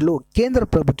 జనవరిలో కేంద్ర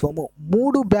ప్రభుత్వము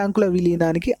 3 బ్యాంకుల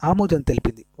విలీనానికి ఆమోదం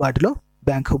తెలిపింది. వాటిలో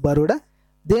bank of Baroda,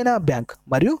 Dena bank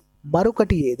మరియు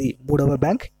మరొకటి ఏది? మూడవ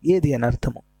బ్యాంక్ ఏది అని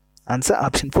అర్థము? ఆన్సర్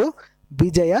ఆప్షన్ 4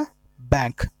 విజయ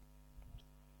బ్యాంక్.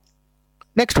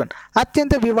 నెక్స్ట్ వన్,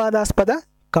 అత్యంత వివాదాస్పద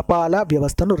కపాల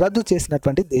వ్యవస్థను రద్దు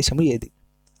చేసినటువంటి దేశము ఏది?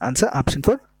 Answer option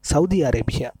 4 Saudi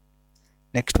Arabia.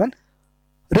 Next one,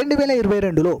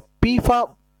 2022లో FIFA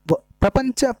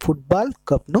ప్రపంచ ఫుట్బాల్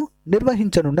కప్ను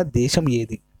నిర్వహించనున్న దేశం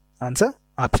ఏది? Answer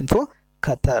option 4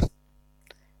 Qatar.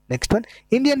 Next one,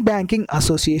 Indian banking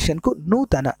అసోసియేషన్కు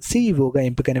నూతన సిఇఓగా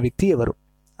ఎంపికైన వ్యక్తి ఎవరు?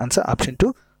 Answer option 2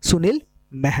 Sunil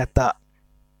Mehta.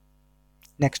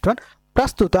 Next one,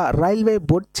 ప్రస్తుత రైల్వే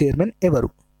బోర్డ్ చైర్మన్ ఎవరు?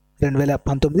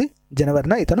 2019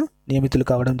 జనవరిన ఇతను నియమితులు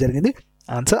కావడం జరిగింది.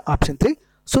 Answer option 3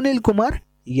 Sunil Kumar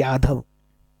Yadav.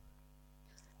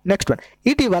 Next one,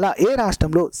 ఇటీవల ఏ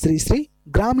రాష్ట్రంలో శ్రీశ్రీ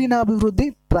గ్రామీణాభివృద్ధి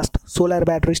ట్రస్ట్ సోలార్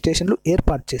బ్యాటరీ స్టేషన్లు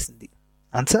ఏర్పాటు చేసింది?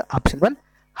 ఆన్సర్ ఆప్షన్ 1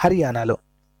 హర్యానాలో.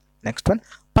 నెక్స్ట్ వన్,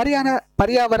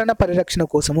 పర్యావరణ పరిరక్షణ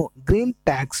కోసము గ్రీన్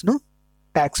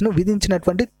ట్యాక్స్ను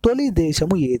విధించినటువంటి తొలి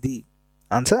దేశము ఏది?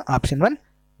 Answer option 1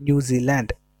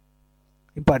 New Zealand.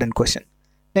 Important question.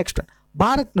 Next one,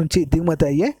 Bharat నుంచి దిగుమతి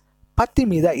అయ్యే పత్తి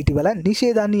మీద ఇటీవల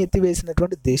నిషేధాన్ని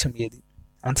ఎత్తివేసినటువంటి దేశం ఏది?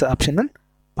 Answer option 1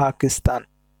 Pakistan.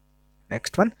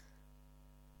 Next one,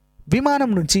 విమానం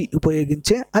నుంచి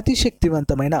ఉపయోగించే అతి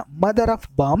శక్తివంతమైన మదర్ ఆఫ్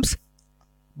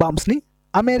బాంబ్స్ని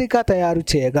అమెరికా తయారు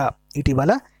చేయగా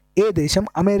ఇటీవల ఏ దేశం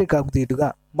అమెరికాకు దీటుగా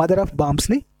మదర్ ఆఫ్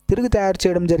బాంబ్స్ని తిరిగి తయారు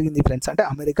చేయడం జరిగింది ఫ్రెండ్స్? అంటే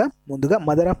అమెరికా ముందుగా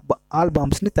మదర్ ఆఫ్ ఆల్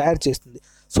బాంబ్స్ని తయారు చేస్తుంది.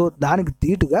 సో దానికి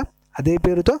దీటుగా అదే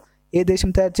పేరుతో ఏ దేశం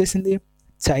తయారు చేసింది?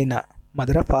 China.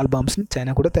 Mother of all బాంబ్స్ని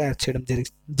China కూడా తయారు చేయడం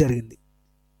జరిగింది.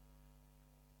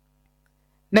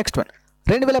 నెక్స్ట్ వన్,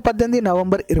 2018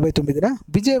 నవంబర్ 29న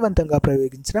విజయవంతంగా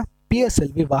ప్రయోగించిన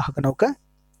పిఎస్ఎల్వి వాహక నౌక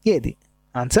ఏది?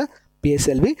 Answer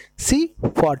PSLV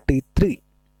C-43.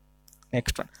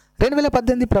 Next one,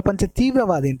 2018 ప్రపంచ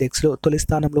తీవ్రవాద ఇండెక్స్లో తొలి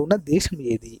స్థానంలో ఉన్న దేశం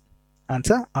ఏది?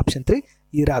 Answer option 3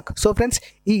 Iraq. So friends,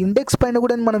 ఈ ఇండెక్స్ పైన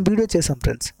కూడా మనం వీడియో చేసాం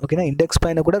ఫ్రెండ్స్. ఓకేనా, ఇండెక్స్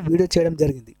పైన కూడా వీడియో చేయడం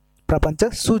జరిగింది. ప్రపంచ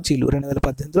సూచీలు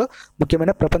 2018లో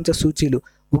ముఖ్యమైన ప్రపంచ సూచీలు,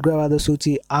 ఉగ్రవాద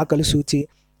సూచి, ఆకలి సూచి,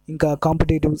 ఇంకా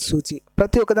కాంపిటేటివ్ సూచి,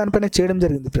 ప్రతి ఒక్క దానిపైన చేయడం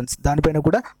జరిగింది ఫ్రెండ్స్. దానిపైన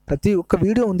కూడా ప్రతి ఒక్క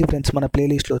వీడియో ఉంది ఫ్రెండ్స్ మన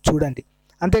ప్లేలిస్ట్లో, చూడండి.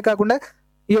 అంతేకాకుండా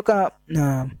ఈ యొక్క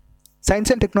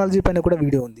సైన్స్ అండ్ టెక్నాలజీ పైన కూడా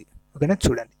వీడియో ఉంది. ఓకేనా,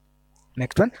 చూడండి.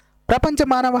 నెక్స్ట్ వన్, ప్రపంచ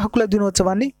మానవ హక్కుల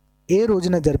దినోత్సవాన్ని ఏ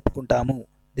రోజున జరుపుకుంటాము?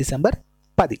 December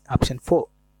 10. Option 4.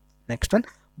 Next one,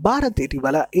 Bharat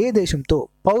ఇటీవల ఏ దేశంతో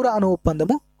పౌర అణు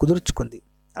ఒప్పందము కుదుర్చుకుంది?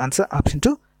 Answer option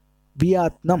 2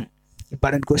 Vietnam.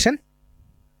 Important question.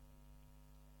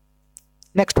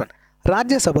 Next one,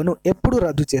 రాజ్యసభను ఎప్పుడు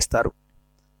రద్దు చేస్తారు?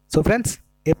 సో ఫ్రెండ్స్,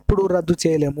 ఎప్పుడు రద్దు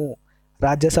చేయలేము.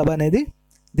 రాజ్యసభ అనేది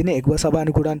దీన్ని ఎగువ సభ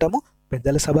అని కూడా అంటాము,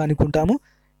 పెద్దల సభ అనుకుంటాము.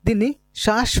 దీన్ని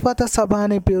శాశ్వత సభ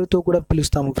అనే పేరుతో కూడా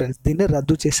పిలుస్తాము ఫ్రెండ్స్. దీన్ని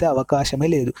రద్దు చేసే అవకాశమే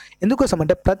లేదు. ఎందుకోసం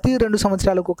అంటే ప్రతి 2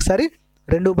 సంవత్సరాలకు ఒకసారి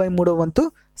 2/3 వంతు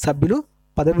సభ్యులు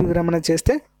పదవి విరమణ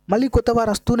చేస్తే మళ్ళీ కొత్త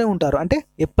వారు వస్తూనే ఉంటారు. అంటే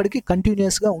ఎప్పటికీ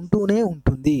కంటిన్యూస్గా ఉంటూనే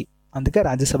ఉంటుంది. అందుకే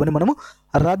రాజ్యసభని మనము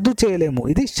రద్దు చేయలేము.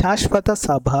 ఇది శాశ్వత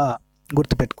సభ,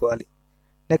 గుర్తుపెట్టుకోవాలి.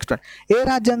 నెక్స్ట్ వన్, ఏ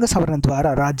రాజ్యాంగ సవరణ ద్వారా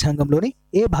రాజ్యాంగంలోని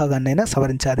ఏ భాగాన్నైనా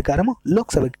సవరించే అధికారము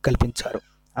లోక్సభకి కల్పించారు?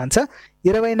 ఆన్సర్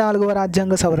 24వ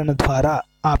రాజ్యాంగ సవరణ ద్వారా.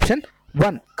 Option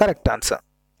 1 correct answer.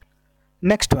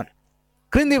 Next one,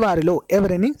 క్రింది వారిలో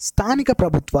ఎవరిని స్థానిక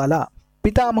ప్రభుత్వాల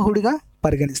పితామహుడిగా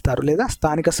పరిగణిస్తారు? లేదా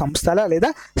స్థానిక సంస్థల లేదా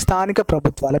స్థానిక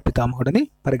ప్రభుత్వాల పితామహుడిని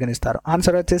పరిగణిస్తారు?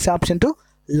 ఆన్సర్ వచ్చేసి option 2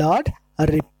 lord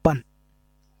Ripon.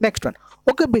 Next one,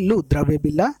 ఒక బిల్లు ద్రవ్య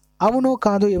బిల్లా? అవునో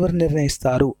కాదో ఎవరు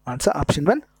నిర్ణయిస్తారు? ఆన్సర్ ఆప్షన్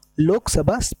 1 లోక్సభ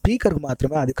స్పీకర్కు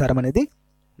మాత్రమే అధికారం అనేది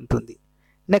ఉంటుంది.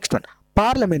 నెక్స్ట్ వన్,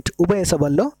 పార్లమెంట్ ఉభయ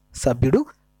సభల్లో సభ్యుడు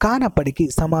కానప్పటికీ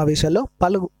సమావేశాల్లో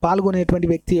పాల్గొనేటువంటి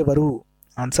వ్యక్తి ఎవరు?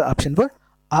 Answer option 4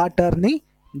 attorney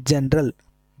general.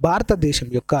 భారతదేశం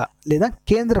యొక్క లేదా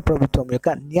కేంద్ర ప్రభుత్వం యొక్క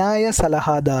న్యాయ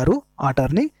సలహాదారు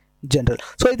అటార్నీ జనరల్.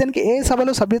 సో ఇతనికి ఏ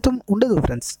సభలో సభ్యత్వం ఉండదు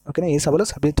ఫ్రెండ్స్. ఓకేనా, ఏ సభలో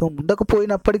సభ్యత్వం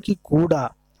ఉండకపోయినప్పటికీ కూడా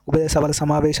ఉభయ సభల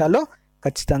సమావేశాల్లో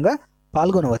ఖచ్చితంగా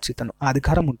పాల్గొనవచ్చు, ఇతను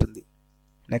అధికారం ఉంటుంది.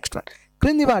 నెక్స్ట్ వన్,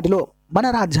 క్రింది వాటిలో మన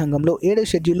రాజ్యాంగంలో 7వ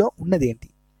షెడ్యూల్లో ఉన్నది ఏంటి?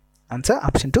 ఆన్సర్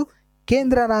ఆప్షన్ 2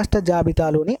 కేంద్ర రాష్ట్ర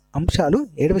జాబితాలోని అంశాలు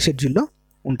 7వ షెడ్యూల్లో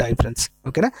ఉంటాయి ఫ్రెండ్స్.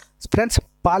 ఓకేనా ఫ్రెండ్స్,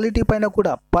 పాలిటీ పైన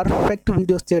కూడా పర్ఫెక్ట్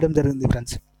వీడియోస్ చేయడం జరిగింది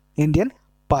ఫ్రెండ్స్, ఇండియన్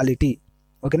పాలిటీ.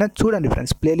 ఓకేనా, చూడండి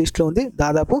ఫ్రెండ్స్, ప్లేలిస్ట్లో ఉంది.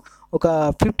 దాదాపు ఒక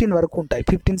 15 వరకు ఉంటాయి,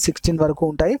 15-16 వరకు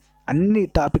ఉంటాయి. అన్ని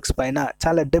టాపిక్స్ పైన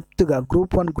చాలా డెప్త్గా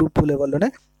గ్రూప్ 1 గ్రూప్ 2 లెవెల్లోనే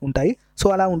ఉంటాయి. సో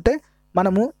అలా ఉంటే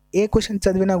మనము ఏ క్వశ్చన్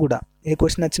చదివినా కూడా, ఏ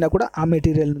క్వశ్చన్ వచ్చినా కూడా ఆ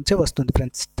మెటీరియల్ నుంచే వస్తుంది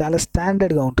ఫ్రెండ్స్. చాలా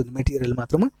స్టాండర్డ్గా ఉంటుంది మెటీరియల్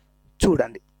మాత్రము,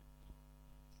 చూడండి.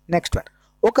 నెక్స్ట్ వన్,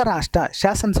 ఒక రాష్ట్ర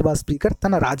శాసనసభ స్పీకర్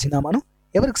తన రాజీనామాను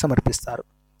ఎవరికి సమర్పిస్తారు?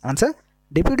 Answer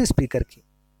deputy స్పీకర్కి.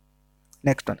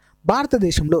 నెక్స్ట్ వన్,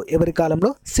 భారతదేశంలో ఎవరి కాలంలో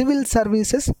సివిల్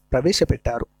సర్వీసెస్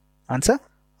ప్రవేశపెట్టారు? ఆన్సర్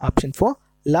ఆప్షన్ 4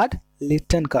 లార్డ్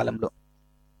లిట్టన్ కాలంలో.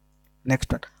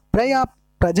 నెక్స్ట్ వన్,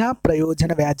 ప్రజా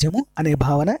ప్రయోజన వ్యాజ్యము అనే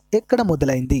భావన ఎక్కడ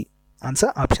మొదలైంది?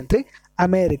 Answer option 3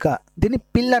 America. దీన్ని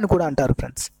పిల్ అని కూడా అంటారు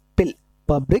ఫ్రెండ్స్. పిల్,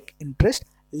 పబ్లిక్ ఇంట్రెస్ట్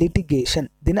లిటిగేషన్.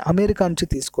 దీన్ని అమెరికా నుంచి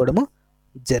తీసుకోవడము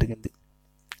జరిగింది.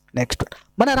 నెక్స్ట్ వన్,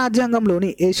 మన రాజ్యాంగంలోని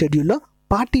ఏ షెడ్యూల్లో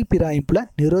పార్టీ ఫిరాయింపుల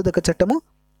నిరోధక చట్టము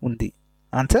ఉంది?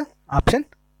 ఆన్సర్ ఆప్షన్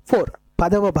 4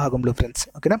 10వ భాగంలో ఫ్రెండ్స్.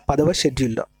 ఓకేనా, 10వ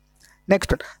షెడ్యూల్లో.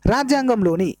 నెక్స్ట్ వన్,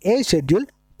 రాజ్యాంగంలోని ఏ షెడ్యూల్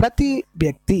ప్రతి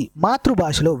వ్యక్తి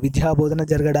మాతృభాషలో విద్యాబోధన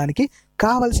జరగడానికి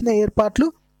కావలసిన ఏర్పాట్లు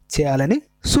చేయాలని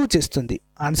సూచిస్తుంది?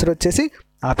 ఆన్సర్ వచ్చేసి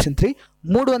ఆప్షన్ 3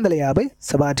 350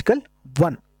 సబ్ ఆర్టికల్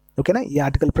 1. ఓకేనా, ఈ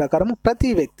ఆర్టికల్ ప్రకారం ప్రతి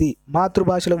వ్యక్తి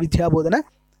మాతృభాషలో విద్యాబోధన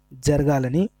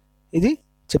జరగాలని ఇది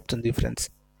చెప్తుంది friends.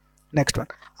 Next one,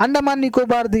 Andaman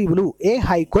Nicobar దీవులు ఏ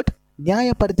హైకోర్టు న్యాయ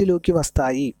పరిధిలోకి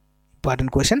వస్తాయి?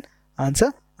 Important question.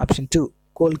 Answer option 2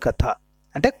 Kolkata.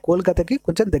 అంటే కోల్కతాకి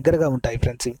కొంచెం దగ్గరగా ఉంటాయి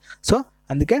ఫ్రెండ్స్ ఇవి. సో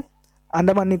అందుకే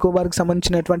అండమాన్ నికోబార్కి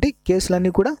సంబంధించినటువంటి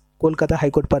కేసులన్నీ కూడా కోల్కతా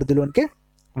హైకోర్టు పరిధిలోనికే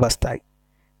వస్తాయి.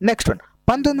 నెక్స్ట్ వన్,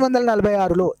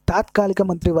 1946లో తాత్కాలిక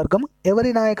మంత్రివర్గం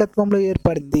ఎవరి నాయకత్వంలో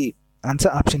ఏర్పడింది?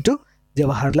 ఆన్సర్ ఆప్షన్ 2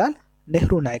 జవహర్లాల్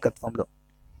నెహ్రూ నాయకత్వంలో.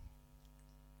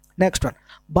 నెక్స్ట్ వన్,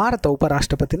 భారత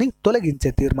ఉపరాష్ట్రపతిని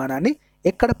తొలగించే తీర్మానాన్ని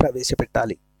ఎక్కడ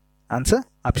ప్రవేశపెట్టాలి? ఆన్సర్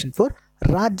ఆప్షన్ 4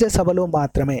 రాజ్యసభలో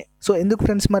మాత్రమే. సో ఎందుకు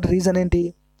ఫ్రెండ్స్, మరి రీజన్ ఏంటి?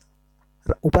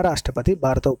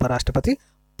 భారత ఉపరాష్ట్రపతి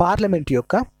పార్లమెంట్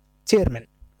యొక్క చైర్మన్.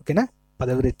 ఓకేనా,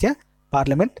 పదవిరీత్యా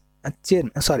పార్లమెంట్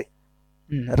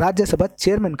రాజ్యసభ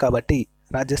చైర్మన్ కాబట్టి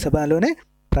రాజ్యసభలోనే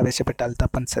ప్రవేశపెట్టాలి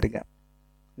తప్పనిసరిగా.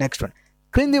 నెక్స్ట్ వన్,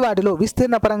 క్రింది వాటిలో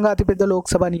విస్తీర్ణ పరంగా అతిపెద్ద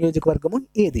లోక్సభ నియోజకవర్గము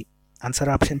ఏది?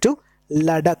 Answer option 2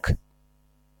 Ladakh.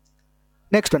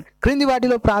 Next one, క్రింది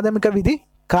వాటిలో ప్రాథమిక విధి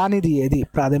కానిది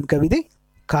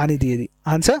ఏది?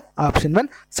 ఆన్సర్ ఆప్షన్ 1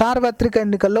 సార్వత్రిక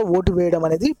ఎన్నికల్లో ఓటు వేయడం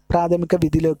అనేది ప్రాథమిక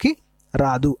విధిలోకి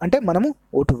రాదు. అంటే మనము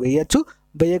ఓటు వేయచ్చు,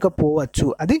 వేయకపోవచ్చు,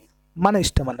 అది మన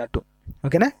ఇష్టం అన్నట్టు.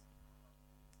 ఓకేనా.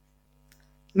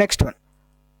 నెక్స్ట్ వన్,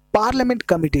 పార్లమెంట్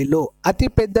కమిటీలో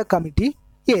అతిపెద్ద కమిటీ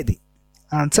ఏది?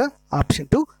 ఆన్సర్ ఆప్షన్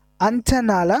 2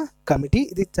 అంచనాల కమిటీ.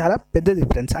 ఇది చాలా పెద్దది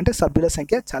ఫ్రెండ్స్, అంటే సభ్యుల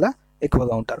సంఖ్య చాలా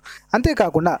ఎక్కువగా ఉంటారు.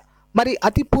 అంతేకాకుండా మరి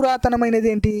అతి పురాతనమైనది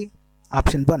ఏంటి?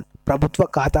 ఆప్షన్ 1 ప్రభుత్వ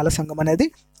ఖాతాల సంఘం అనేది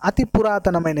అతి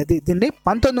పురాతనమైనది. దీన్ని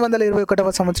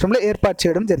 1921వ సంవత్సరంలో ఏర్పాటు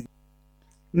చేయడం జరిగింది.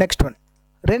 నెక్స్ట్ వన్,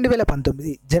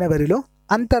 2019 జనవరిలో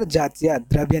అంతర్జాతీయ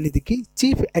ద్రవ్యనిధికి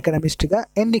చీఫ్ ఎకనమిస్ట్గా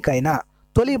ఎన్నికైన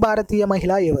తొలి భారతీయ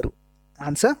మహిళ ఎవరు?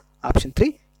 Answer option 3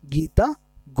 Gita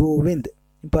Govind.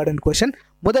 Important question.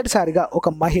 మొదటిసారిగా ఒక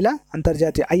మహిళ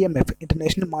అంతర్జాతీయ IMF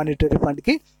ఇంటర్నేషనల్ మానిటరీ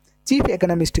ఫండ్కి చీఫ్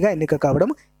ఎకనమిస్ట్గా ఎన్నిక కావడం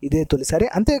ఇదే తొలిసారి.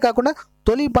 అంతేకాకుండా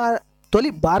తొలి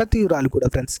భారతీయురాలు కూడా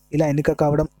ఫ్రెండ్స్, ఇలా ఎన్నిక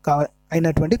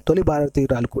అయినటువంటి తొలి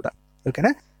భారతీయురాలు కూడా.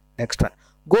 ఓకేనా. నెక్స్ట్ వన్,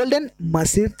 గోల్డెన్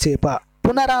మసీర్ చేప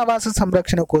పునరావాస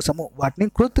సంరక్షణ కోసము వాటిని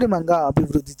కృత్రిమంగా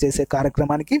అభివృద్ధి చేసే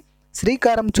కార్యక్రమానికి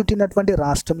శ్రీకారం చుట్టినటువంటి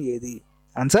రాష్ట్రం ఏది?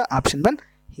 Answer option 1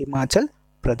 Himachal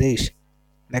Pradesh.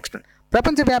 Next one,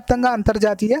 ప్రపంచవ్యాప్తంగా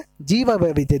అంతర్జాతీయ జీవ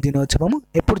వైవిధ్య దినోత్సవం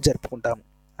ఎప్పుడు జరుపుకుంటాము?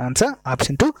 ఆన్సర్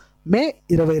ఆప్షన్ 2 మే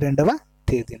 22వ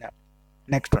తేదీన.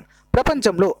 నెక్స్ట్ వన్,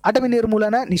 ప్రపంచంలో అటవీ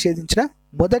నిర్మూలన నిషేధించిన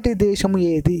మొదటి దేశము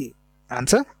ఏది?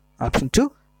 Answer option 2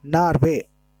 Norway.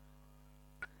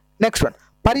 Next one,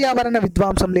 పర్యావరణ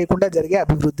విధ్వంసం లేకుండా జరిగే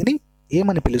అభివృద్ధిని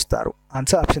ఏమని పిలుస్తారు?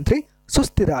 ఆన్సర్ ఆప్షన్ 3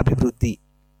 సుస్థిర అభివృద్ధి.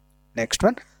 నెక్స్ట్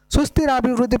వన్, సుస్థిర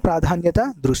అభివృద్ధి ప్రాధాన్యత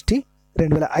దృష్టి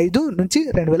 2005 నుంచి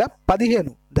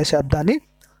 2015 దశాబ్దాన్ని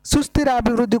సుస్థిర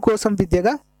అభివృద్ధి కోసం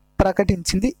విద్యగా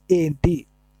ప్రకటించింది ఏంటి?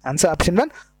 Answer option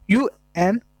 1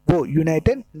 UNO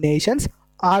United nations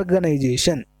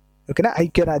organisation. ఓకేనా,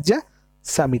 ఐక్యరాజ్య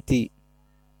సమితి.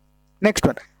 నెక్స్ట్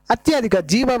వన్, అత్యధిక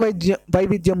జీవ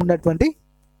వైవిధ్యం ఉన్నటువంటి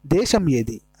దేశం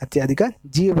ఏది? అత్యధిక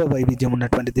జీవ వైవిధ్యం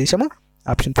ఉన్నటువంటి దేశము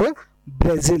ఆప్షన్ 4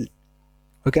 బ్రెజిల్.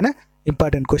 ఓకేనా,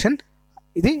 ఇంపార్టెంట్ క్వశ్చన్.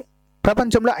 ఇది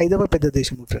ప్రపంచంలో 5వ పెద్ద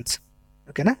దేశము ఫ్రెండ్స్.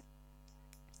 ఓకేనా.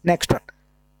 నెక్స్ట్ వన్,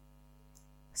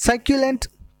 సక్యులెంట్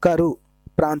కరు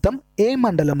ప్రాంతం ఏ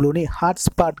మండలంలోని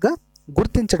హాట్స్పాట్గా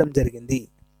గుర్తించడం జరిగింది?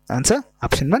 Answer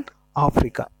option 1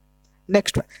 Africa.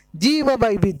 Next one, జీవ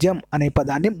వైవిధ్యం అనే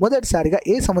పదాన్ని మొదటిసారిగా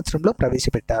ఏ సంవత్సరంలో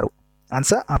ప్రవేశపెట్టారు?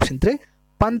 ఆన్సర్ ఆప్షన్ 3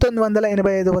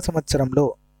 1985వ సంవత్సరంలో.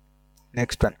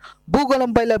 నెక్స్ట్ వన్,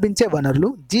 భూగోళంపై లభించే వనరులు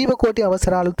జీవకోటి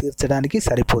అవసరాలు తీర్చడానికి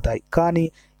సరిపోతాయి, కానీ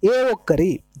ఏ ఒక్కరి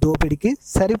దోపిడికి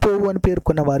సరిపోవు అని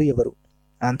పేర్కొన్న వారు ఎవరు?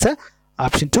 Answer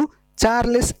option 2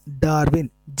 Charles Darwin.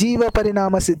 జీవ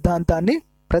పరిణామ సిద్ధాంతాన్ని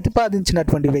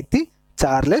ప్రతిపాదించినటువంటి వ్యక్తి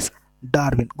చార్లెస్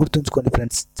డార్విన్. గుర్తుంచుకోండి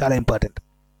ఫ్రెండ్స్, చాలా ఇంపార్టెంట్.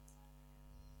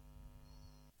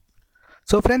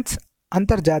 సో ఫ్రెండ్స్,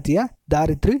 అంతర్జాతీయ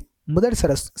దారిద్ర్య మొదటి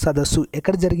సదస్సు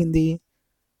ఎక్కడ జరిగింది?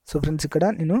 సో ఫ్రెండ్స్ ఇక్కడ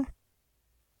నేను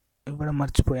ఇవ్వడం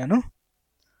మర్చిపోయాను.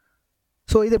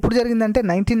 సో ఇది ఎప్పుడు జరిగిందంటే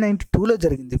 1992లో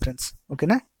జరిగింది ఫ్రెండ్స్.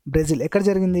 ఓకేనా. బ్రెజిల్ ఎక్కడ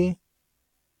జరిగింది?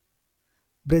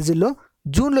 బ్రెజిల్లో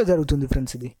జూన్లో జరుగుతుంది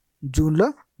ఫ్రెండ్స్. ఇది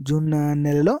జూన్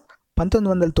నెలలో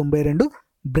 1992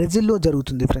 బ్రెజిల్లో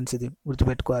జరుగుతుంది ఫ్రెండ్స్. ఇది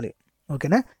గుర్తుపెట్టుకోవాలి.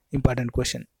 ఓకేనా. Important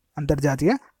question.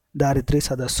 అంతర్జాతీయ దారిద్ర్య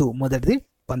సదస్సు మొదటిది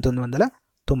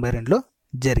 1992లో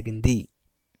జరిగింది.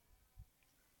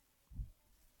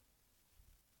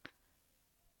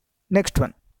 నెక్స్ట్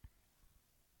వన్,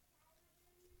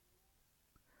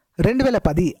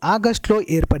 2010 ఆగస్టులో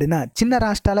ఏర్పడిన చిన్న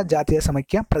రాష్ట్రాల జాతీయ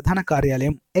సమైక్య ప్రధాన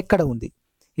కార్యాలయం ఎక్కడ ఉంది?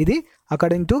 ఇది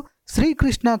according to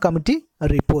Srikrishna committee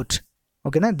report.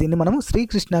 ఓకేనా. దీన్ని మనము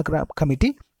శ్రీకృష్ణ కమిటీ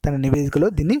తన నివేదికలో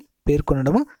దీన్ని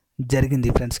పేర్కొనడము జరిగింది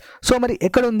ఫ్రెండ్స్. సో మరి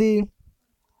ఎక్కడ ఉంది?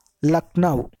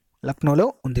 లక్నోలో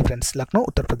ఉంది ఫ్రెండ్స్. లక్నో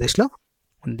ఉత్తరప్రదేశ్లో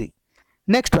ఉంది.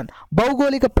 నెక్స్ట్ వన్,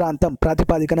 భౌగోళిక ప్రాంతం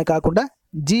ప్రాతిపాదికన కాకుండా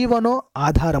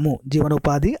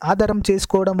జీవనోపాధి ఆధారం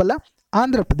చేసుకోవడం వల్ల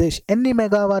ఆంధ్రప్రదేశ్ ఎన్ని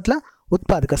మెగావాట్ల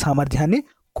ఉత్పాదక సామర్థ్యాన్ని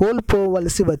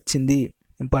కోల్పోవలసి వచ్చింది?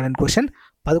 Important question.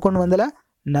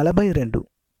 1142.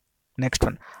 నెక్స్ట్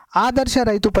వన్, ఆదర్శ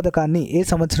రైతు పథకాన్ని ఏ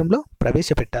సంవత్సరంలో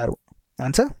ప్రవేశపెట్టారు?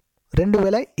 ఆన్సర్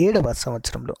 2007వ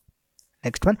సంవత్సరంలో.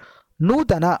 నెక్స్ట్ వన్,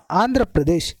 నూతన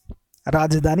ఆంధ్రప్రదేశ్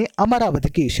రాజధాని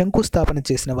అమరావతికి శంకుస్థాపన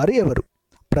చేసిన వారు ఎవరు?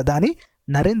 ప్రధాని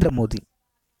నరేంద్ర మోదీ.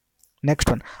 నెక్స్ట్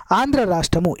వన్, ఆంధ్ర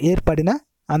రాష్ట్రము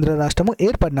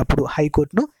ఏర్పడినప్పుడు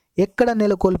హైకోర్టును ఎక్కడ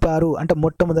నెలకొల్పారు అంటే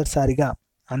మొట్టమొదటిసారిగా?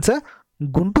 ఆన్సర్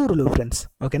గుంటూరులో ఫ్రెండ్స్.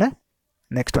 ఓకేనా.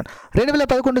 నెక్స్ట్ వన్,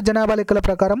 2011 జనాభా లెక్కల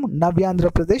ప్రకారం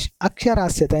నవ్యాంధ్రప్రదేశ్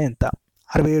అక్షరాస్యత ఎంత?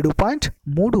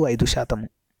 67.35%.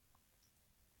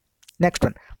 నెక్స్ట్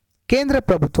వన్, కేంద్ర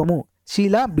ప్రభుత్వము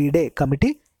షీలా బీడే కమిటీ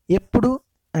ఎప్పుడు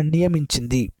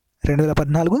నియమించింది?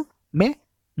 2014 మే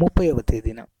 30వ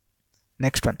తేదీన.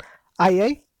 నెక్స్ట్ వన్,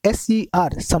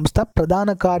 IISER సంస్థ ప్రధాన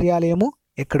కార్యాలయము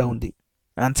ఎక్కడ ఉంది?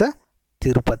 Answer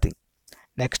Tirupati.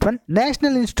 Next one,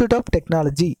 national institute of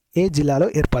technology ఏ జిల్లాలో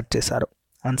ఏర్పాటు చేశారు?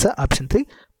 ఆన్సర్ ఆప్షన్ 3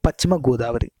 పశ్చిమ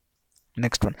గోదావరి.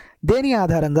 నెక్స్ట్ వన్, దేని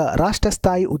ఆధారంగా రాష్ట్ర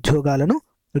స్థాయి ఉద్యోగులను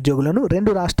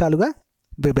 2 రాష్ట్రాలుగా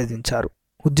విభజించారు?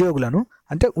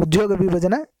 ఉద్యోగ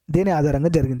విభజన దేని ఆధారంగా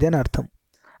జరిగింది అని అర్థం.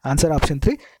 ఆన్సర్ ఆప్షన్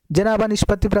 3 జనాభా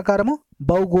నిష్పత్తి ప్రకారము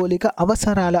భౌగోళిక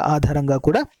అవసరాల ఆధారంగా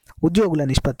కూడా ఉద్యోగుల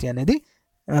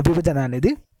విభజన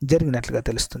అనేది జరిగినట్లుగా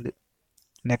తెలుస్తుంది.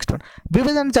 నెక్స్ట్ వన్,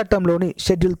 విభజన చట్టంలోని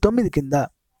షెడ్యూల్ 9 కింద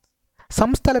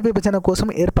సంస్థల విభజన కోసం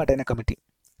ఏర్పాటైన committee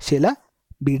Sheela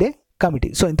Bide committee.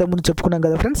 So ఇంతకుముందు చెప్పుకున్నాం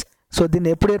కదా ఫ్రెండ్స్. సో దీన్ని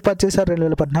ఎప్పుడు ఏర్పాటు చేశారు?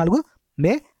 2014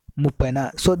 మే 30న.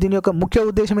 సో దీని యొక్క ముఖ్య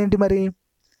ఉద్దేశం ఏంటి మరి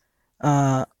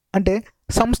అంటే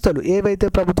సంస్థలు ఏవైతే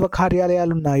ప్రభుత్వ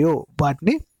కార్యాలయాలు ఉన్నాయో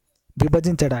వాటిని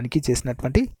విభజించడానికి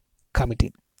చేసినటువంటి కమిటీ.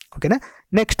 ఓకేనా.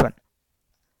 నెక్స్ట్ వన్,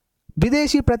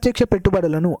 విదేశీ ప్రత్యక్ష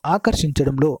పెట్టుబడులను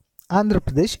ఆకర్షించడంలో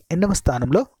ఆంధ్రప్రదేశ్ ఎన్నవ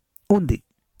స్థానంలో ఉంది?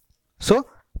 సో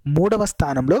 3వ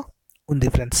స్థానంలో ఉంది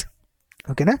ఫ్రెండ్స్.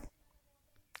 ఓకేనా.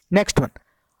 నెక్స్ట్ వన్,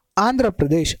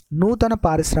 ఆంధ్రప్రదేశ్ నూతన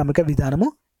పారిశ్రామిక విధానము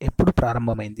ఎప్పుడు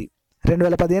ప్రారంభమైంది?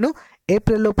 2015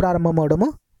 ఏప్రిల్లో ప్రారంభమవడము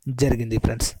జరిగింది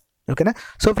ఫ్రెండ్స్. ఓకేనా.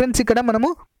 సో ఫ్రెండ్స్ ఇక్కడ మనము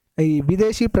ఈ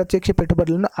విదేశీ ప్రత్యక్ష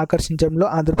పెట్టుబడులను ఆకర్షించడంలో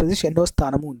ఆంధ్రప్రదేశ్ ఎన్నో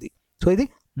స్థానము ఉంది? సో ఇది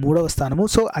 3వ స్థానము.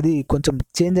 సో అది కొంచెం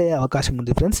చేంజ్ అయ్యే అవకాశం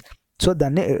ఉంది ఫ్రెండ్స్. సో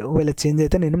దాన్ని ఒకవేళ చేంజ్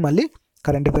అయితే నేను మళ్ళీ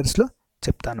కరెంట్ అఫైర్స్లో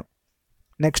చెప్తాను.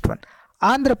 నెక్స్ట్ వన్,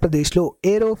 ఆంధ్రప్రదేశ్లో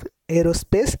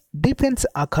ఏరోస్పేస్ డిఫెన్స్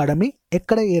అకాడమీ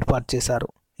ఎక్కడ ఏర్పాటు చేశారు?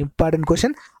 Important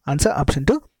question. Answer option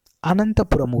 2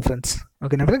 Anantapuramu friends.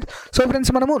 ఓకేనా ఫ్రెండ్స్. సో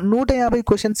ఫ్రెండ్స్ మనము 150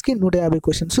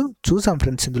 క్వశ్చన్స్ చూసాం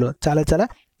ఫ్రెండ్స్. ఇందులో చాలా చాలా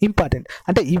ఇంపార్టెంట్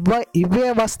అంటే ఇవే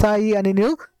వస్తాయి అని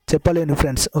నేను చెప్పలేను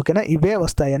ఫ్రెండ్స్. ఓకేనా. ఇవే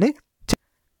వస్తాయి అని,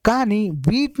 కానీ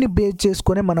వీటిని బేస్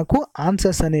చేసుకొని మనకు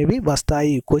ఆన్సర్స్ అనేవి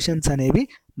వస్తాయి, క్వశ్చన్స్ అనేవి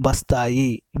వస్తాయి.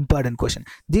 Important question.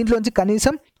 దీంట్లోంచి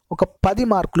కనీసం ఒక 10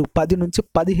 మార్కులు 10 నుంచి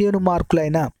 15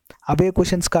 మార్కులైనా అవే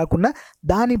క్వశ్చన్స్ కాకుండా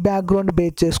దాని బ్యాక్గ్రౌండ్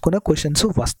బేస్ చేసుకునే క్వశ్చన్స్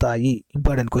వస్తాయి.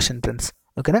 Important question friends.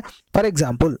 ఓకేనా. ఫర్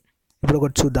ఎగ్జాంపుల్ ఇప్పుడు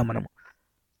ఒకటి చూద్దాం మనము.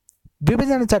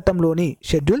 విభజన చట్టంలోని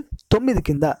షెడ్యూల్ 9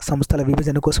 కింద సంస్థల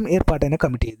విభజన కోసం ఏర్పాటైన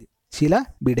కమిటీ ఇది షీలా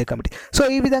బీడే కమిటీ. సో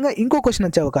ఈ విధంగా ఇంకో క్వశ్చన్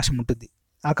వచ్చే అవకాశం ఉంటుంది.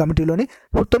 ఆ కమిటీలోని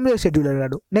 9వ షెడ్యూల్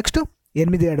అడిగాడు, నెక్స్ట్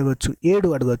 8 అడగవచ్చు, 7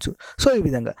 అడగవచ్చు. సో ఈ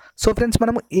విధంగా. సో ఫ్రెండ్స్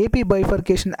మనము ఏపీ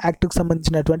బైఫర్కేషన్ యాక్ట్కి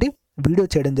సంబంధించినటువంటి వీడియో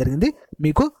చేయడం జరిగింది.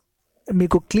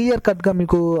 మీకు క్లియర్ కట్గా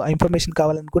మీకు ఇన్ఫర్మేషన్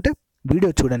కావాలనుకుంటే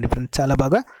వీడియో చూడండి ఫ్రెండ్స్. చాలా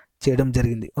బాగా చేయడం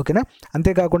జరిగింది. ఓకేనా.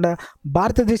 అంతేకాకుండా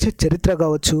భారతదేశ చరిత్ర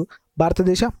కావచ్చు,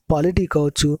 భారతదేశ పాలిటీ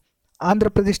కావచ్చు,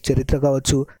 ఆంధ్రప్రదేశ్ చరిత్ర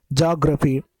కావచ్చు,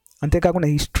 జాగ్రఫీ, అంతేకాకుండా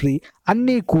హిస్టరీ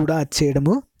అన్నీ కూడా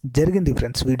చేయడము జరిగింది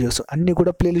ఫ్రెండ్స్. వీడియోస్ అన్నీ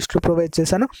కూడా ప్లేలిస్ట్లో ప్రొవైడ్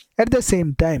చేశాను. At the same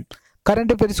time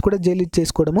current affairs కూడా జైలు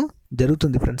చేసుకోవడము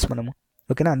జరుగుతుంది ఫ్రెండ్స్ మనము.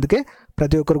 ఓకేనా, అందుకే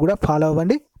ప్రతి ఒక్కరు కూడా ఫాలో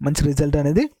అవ్వండి, మంచి రిజల్ట్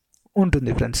అనేది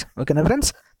ఉంటుంది ఫ్రెండ్స్. ఓకేనా ఫ్రెండ్స్,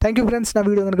 థ్యాంక్ యూ ఫ్రెండ్స్. నా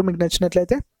వీడియో కనుక మీకు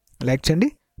నచ్చినట్లయితే లైక్ చేయండి,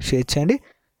 షేర్ చేయండి.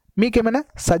 మీకు ఏమైనా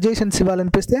సజెషన్స్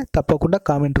ఇవ్వాలనిపిస్తే తప్పకుండా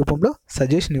కామెంట్ రూపంలో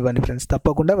సజెషన్ ఇవ్వండి ఫ్రెండ్స్.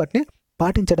 తప్పకుండా వాటిని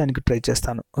పాటించడానికి ట్రై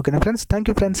చేస్తాను. ఓకేనా friends, thank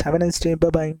you friends, have a nice day,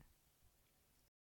 bye.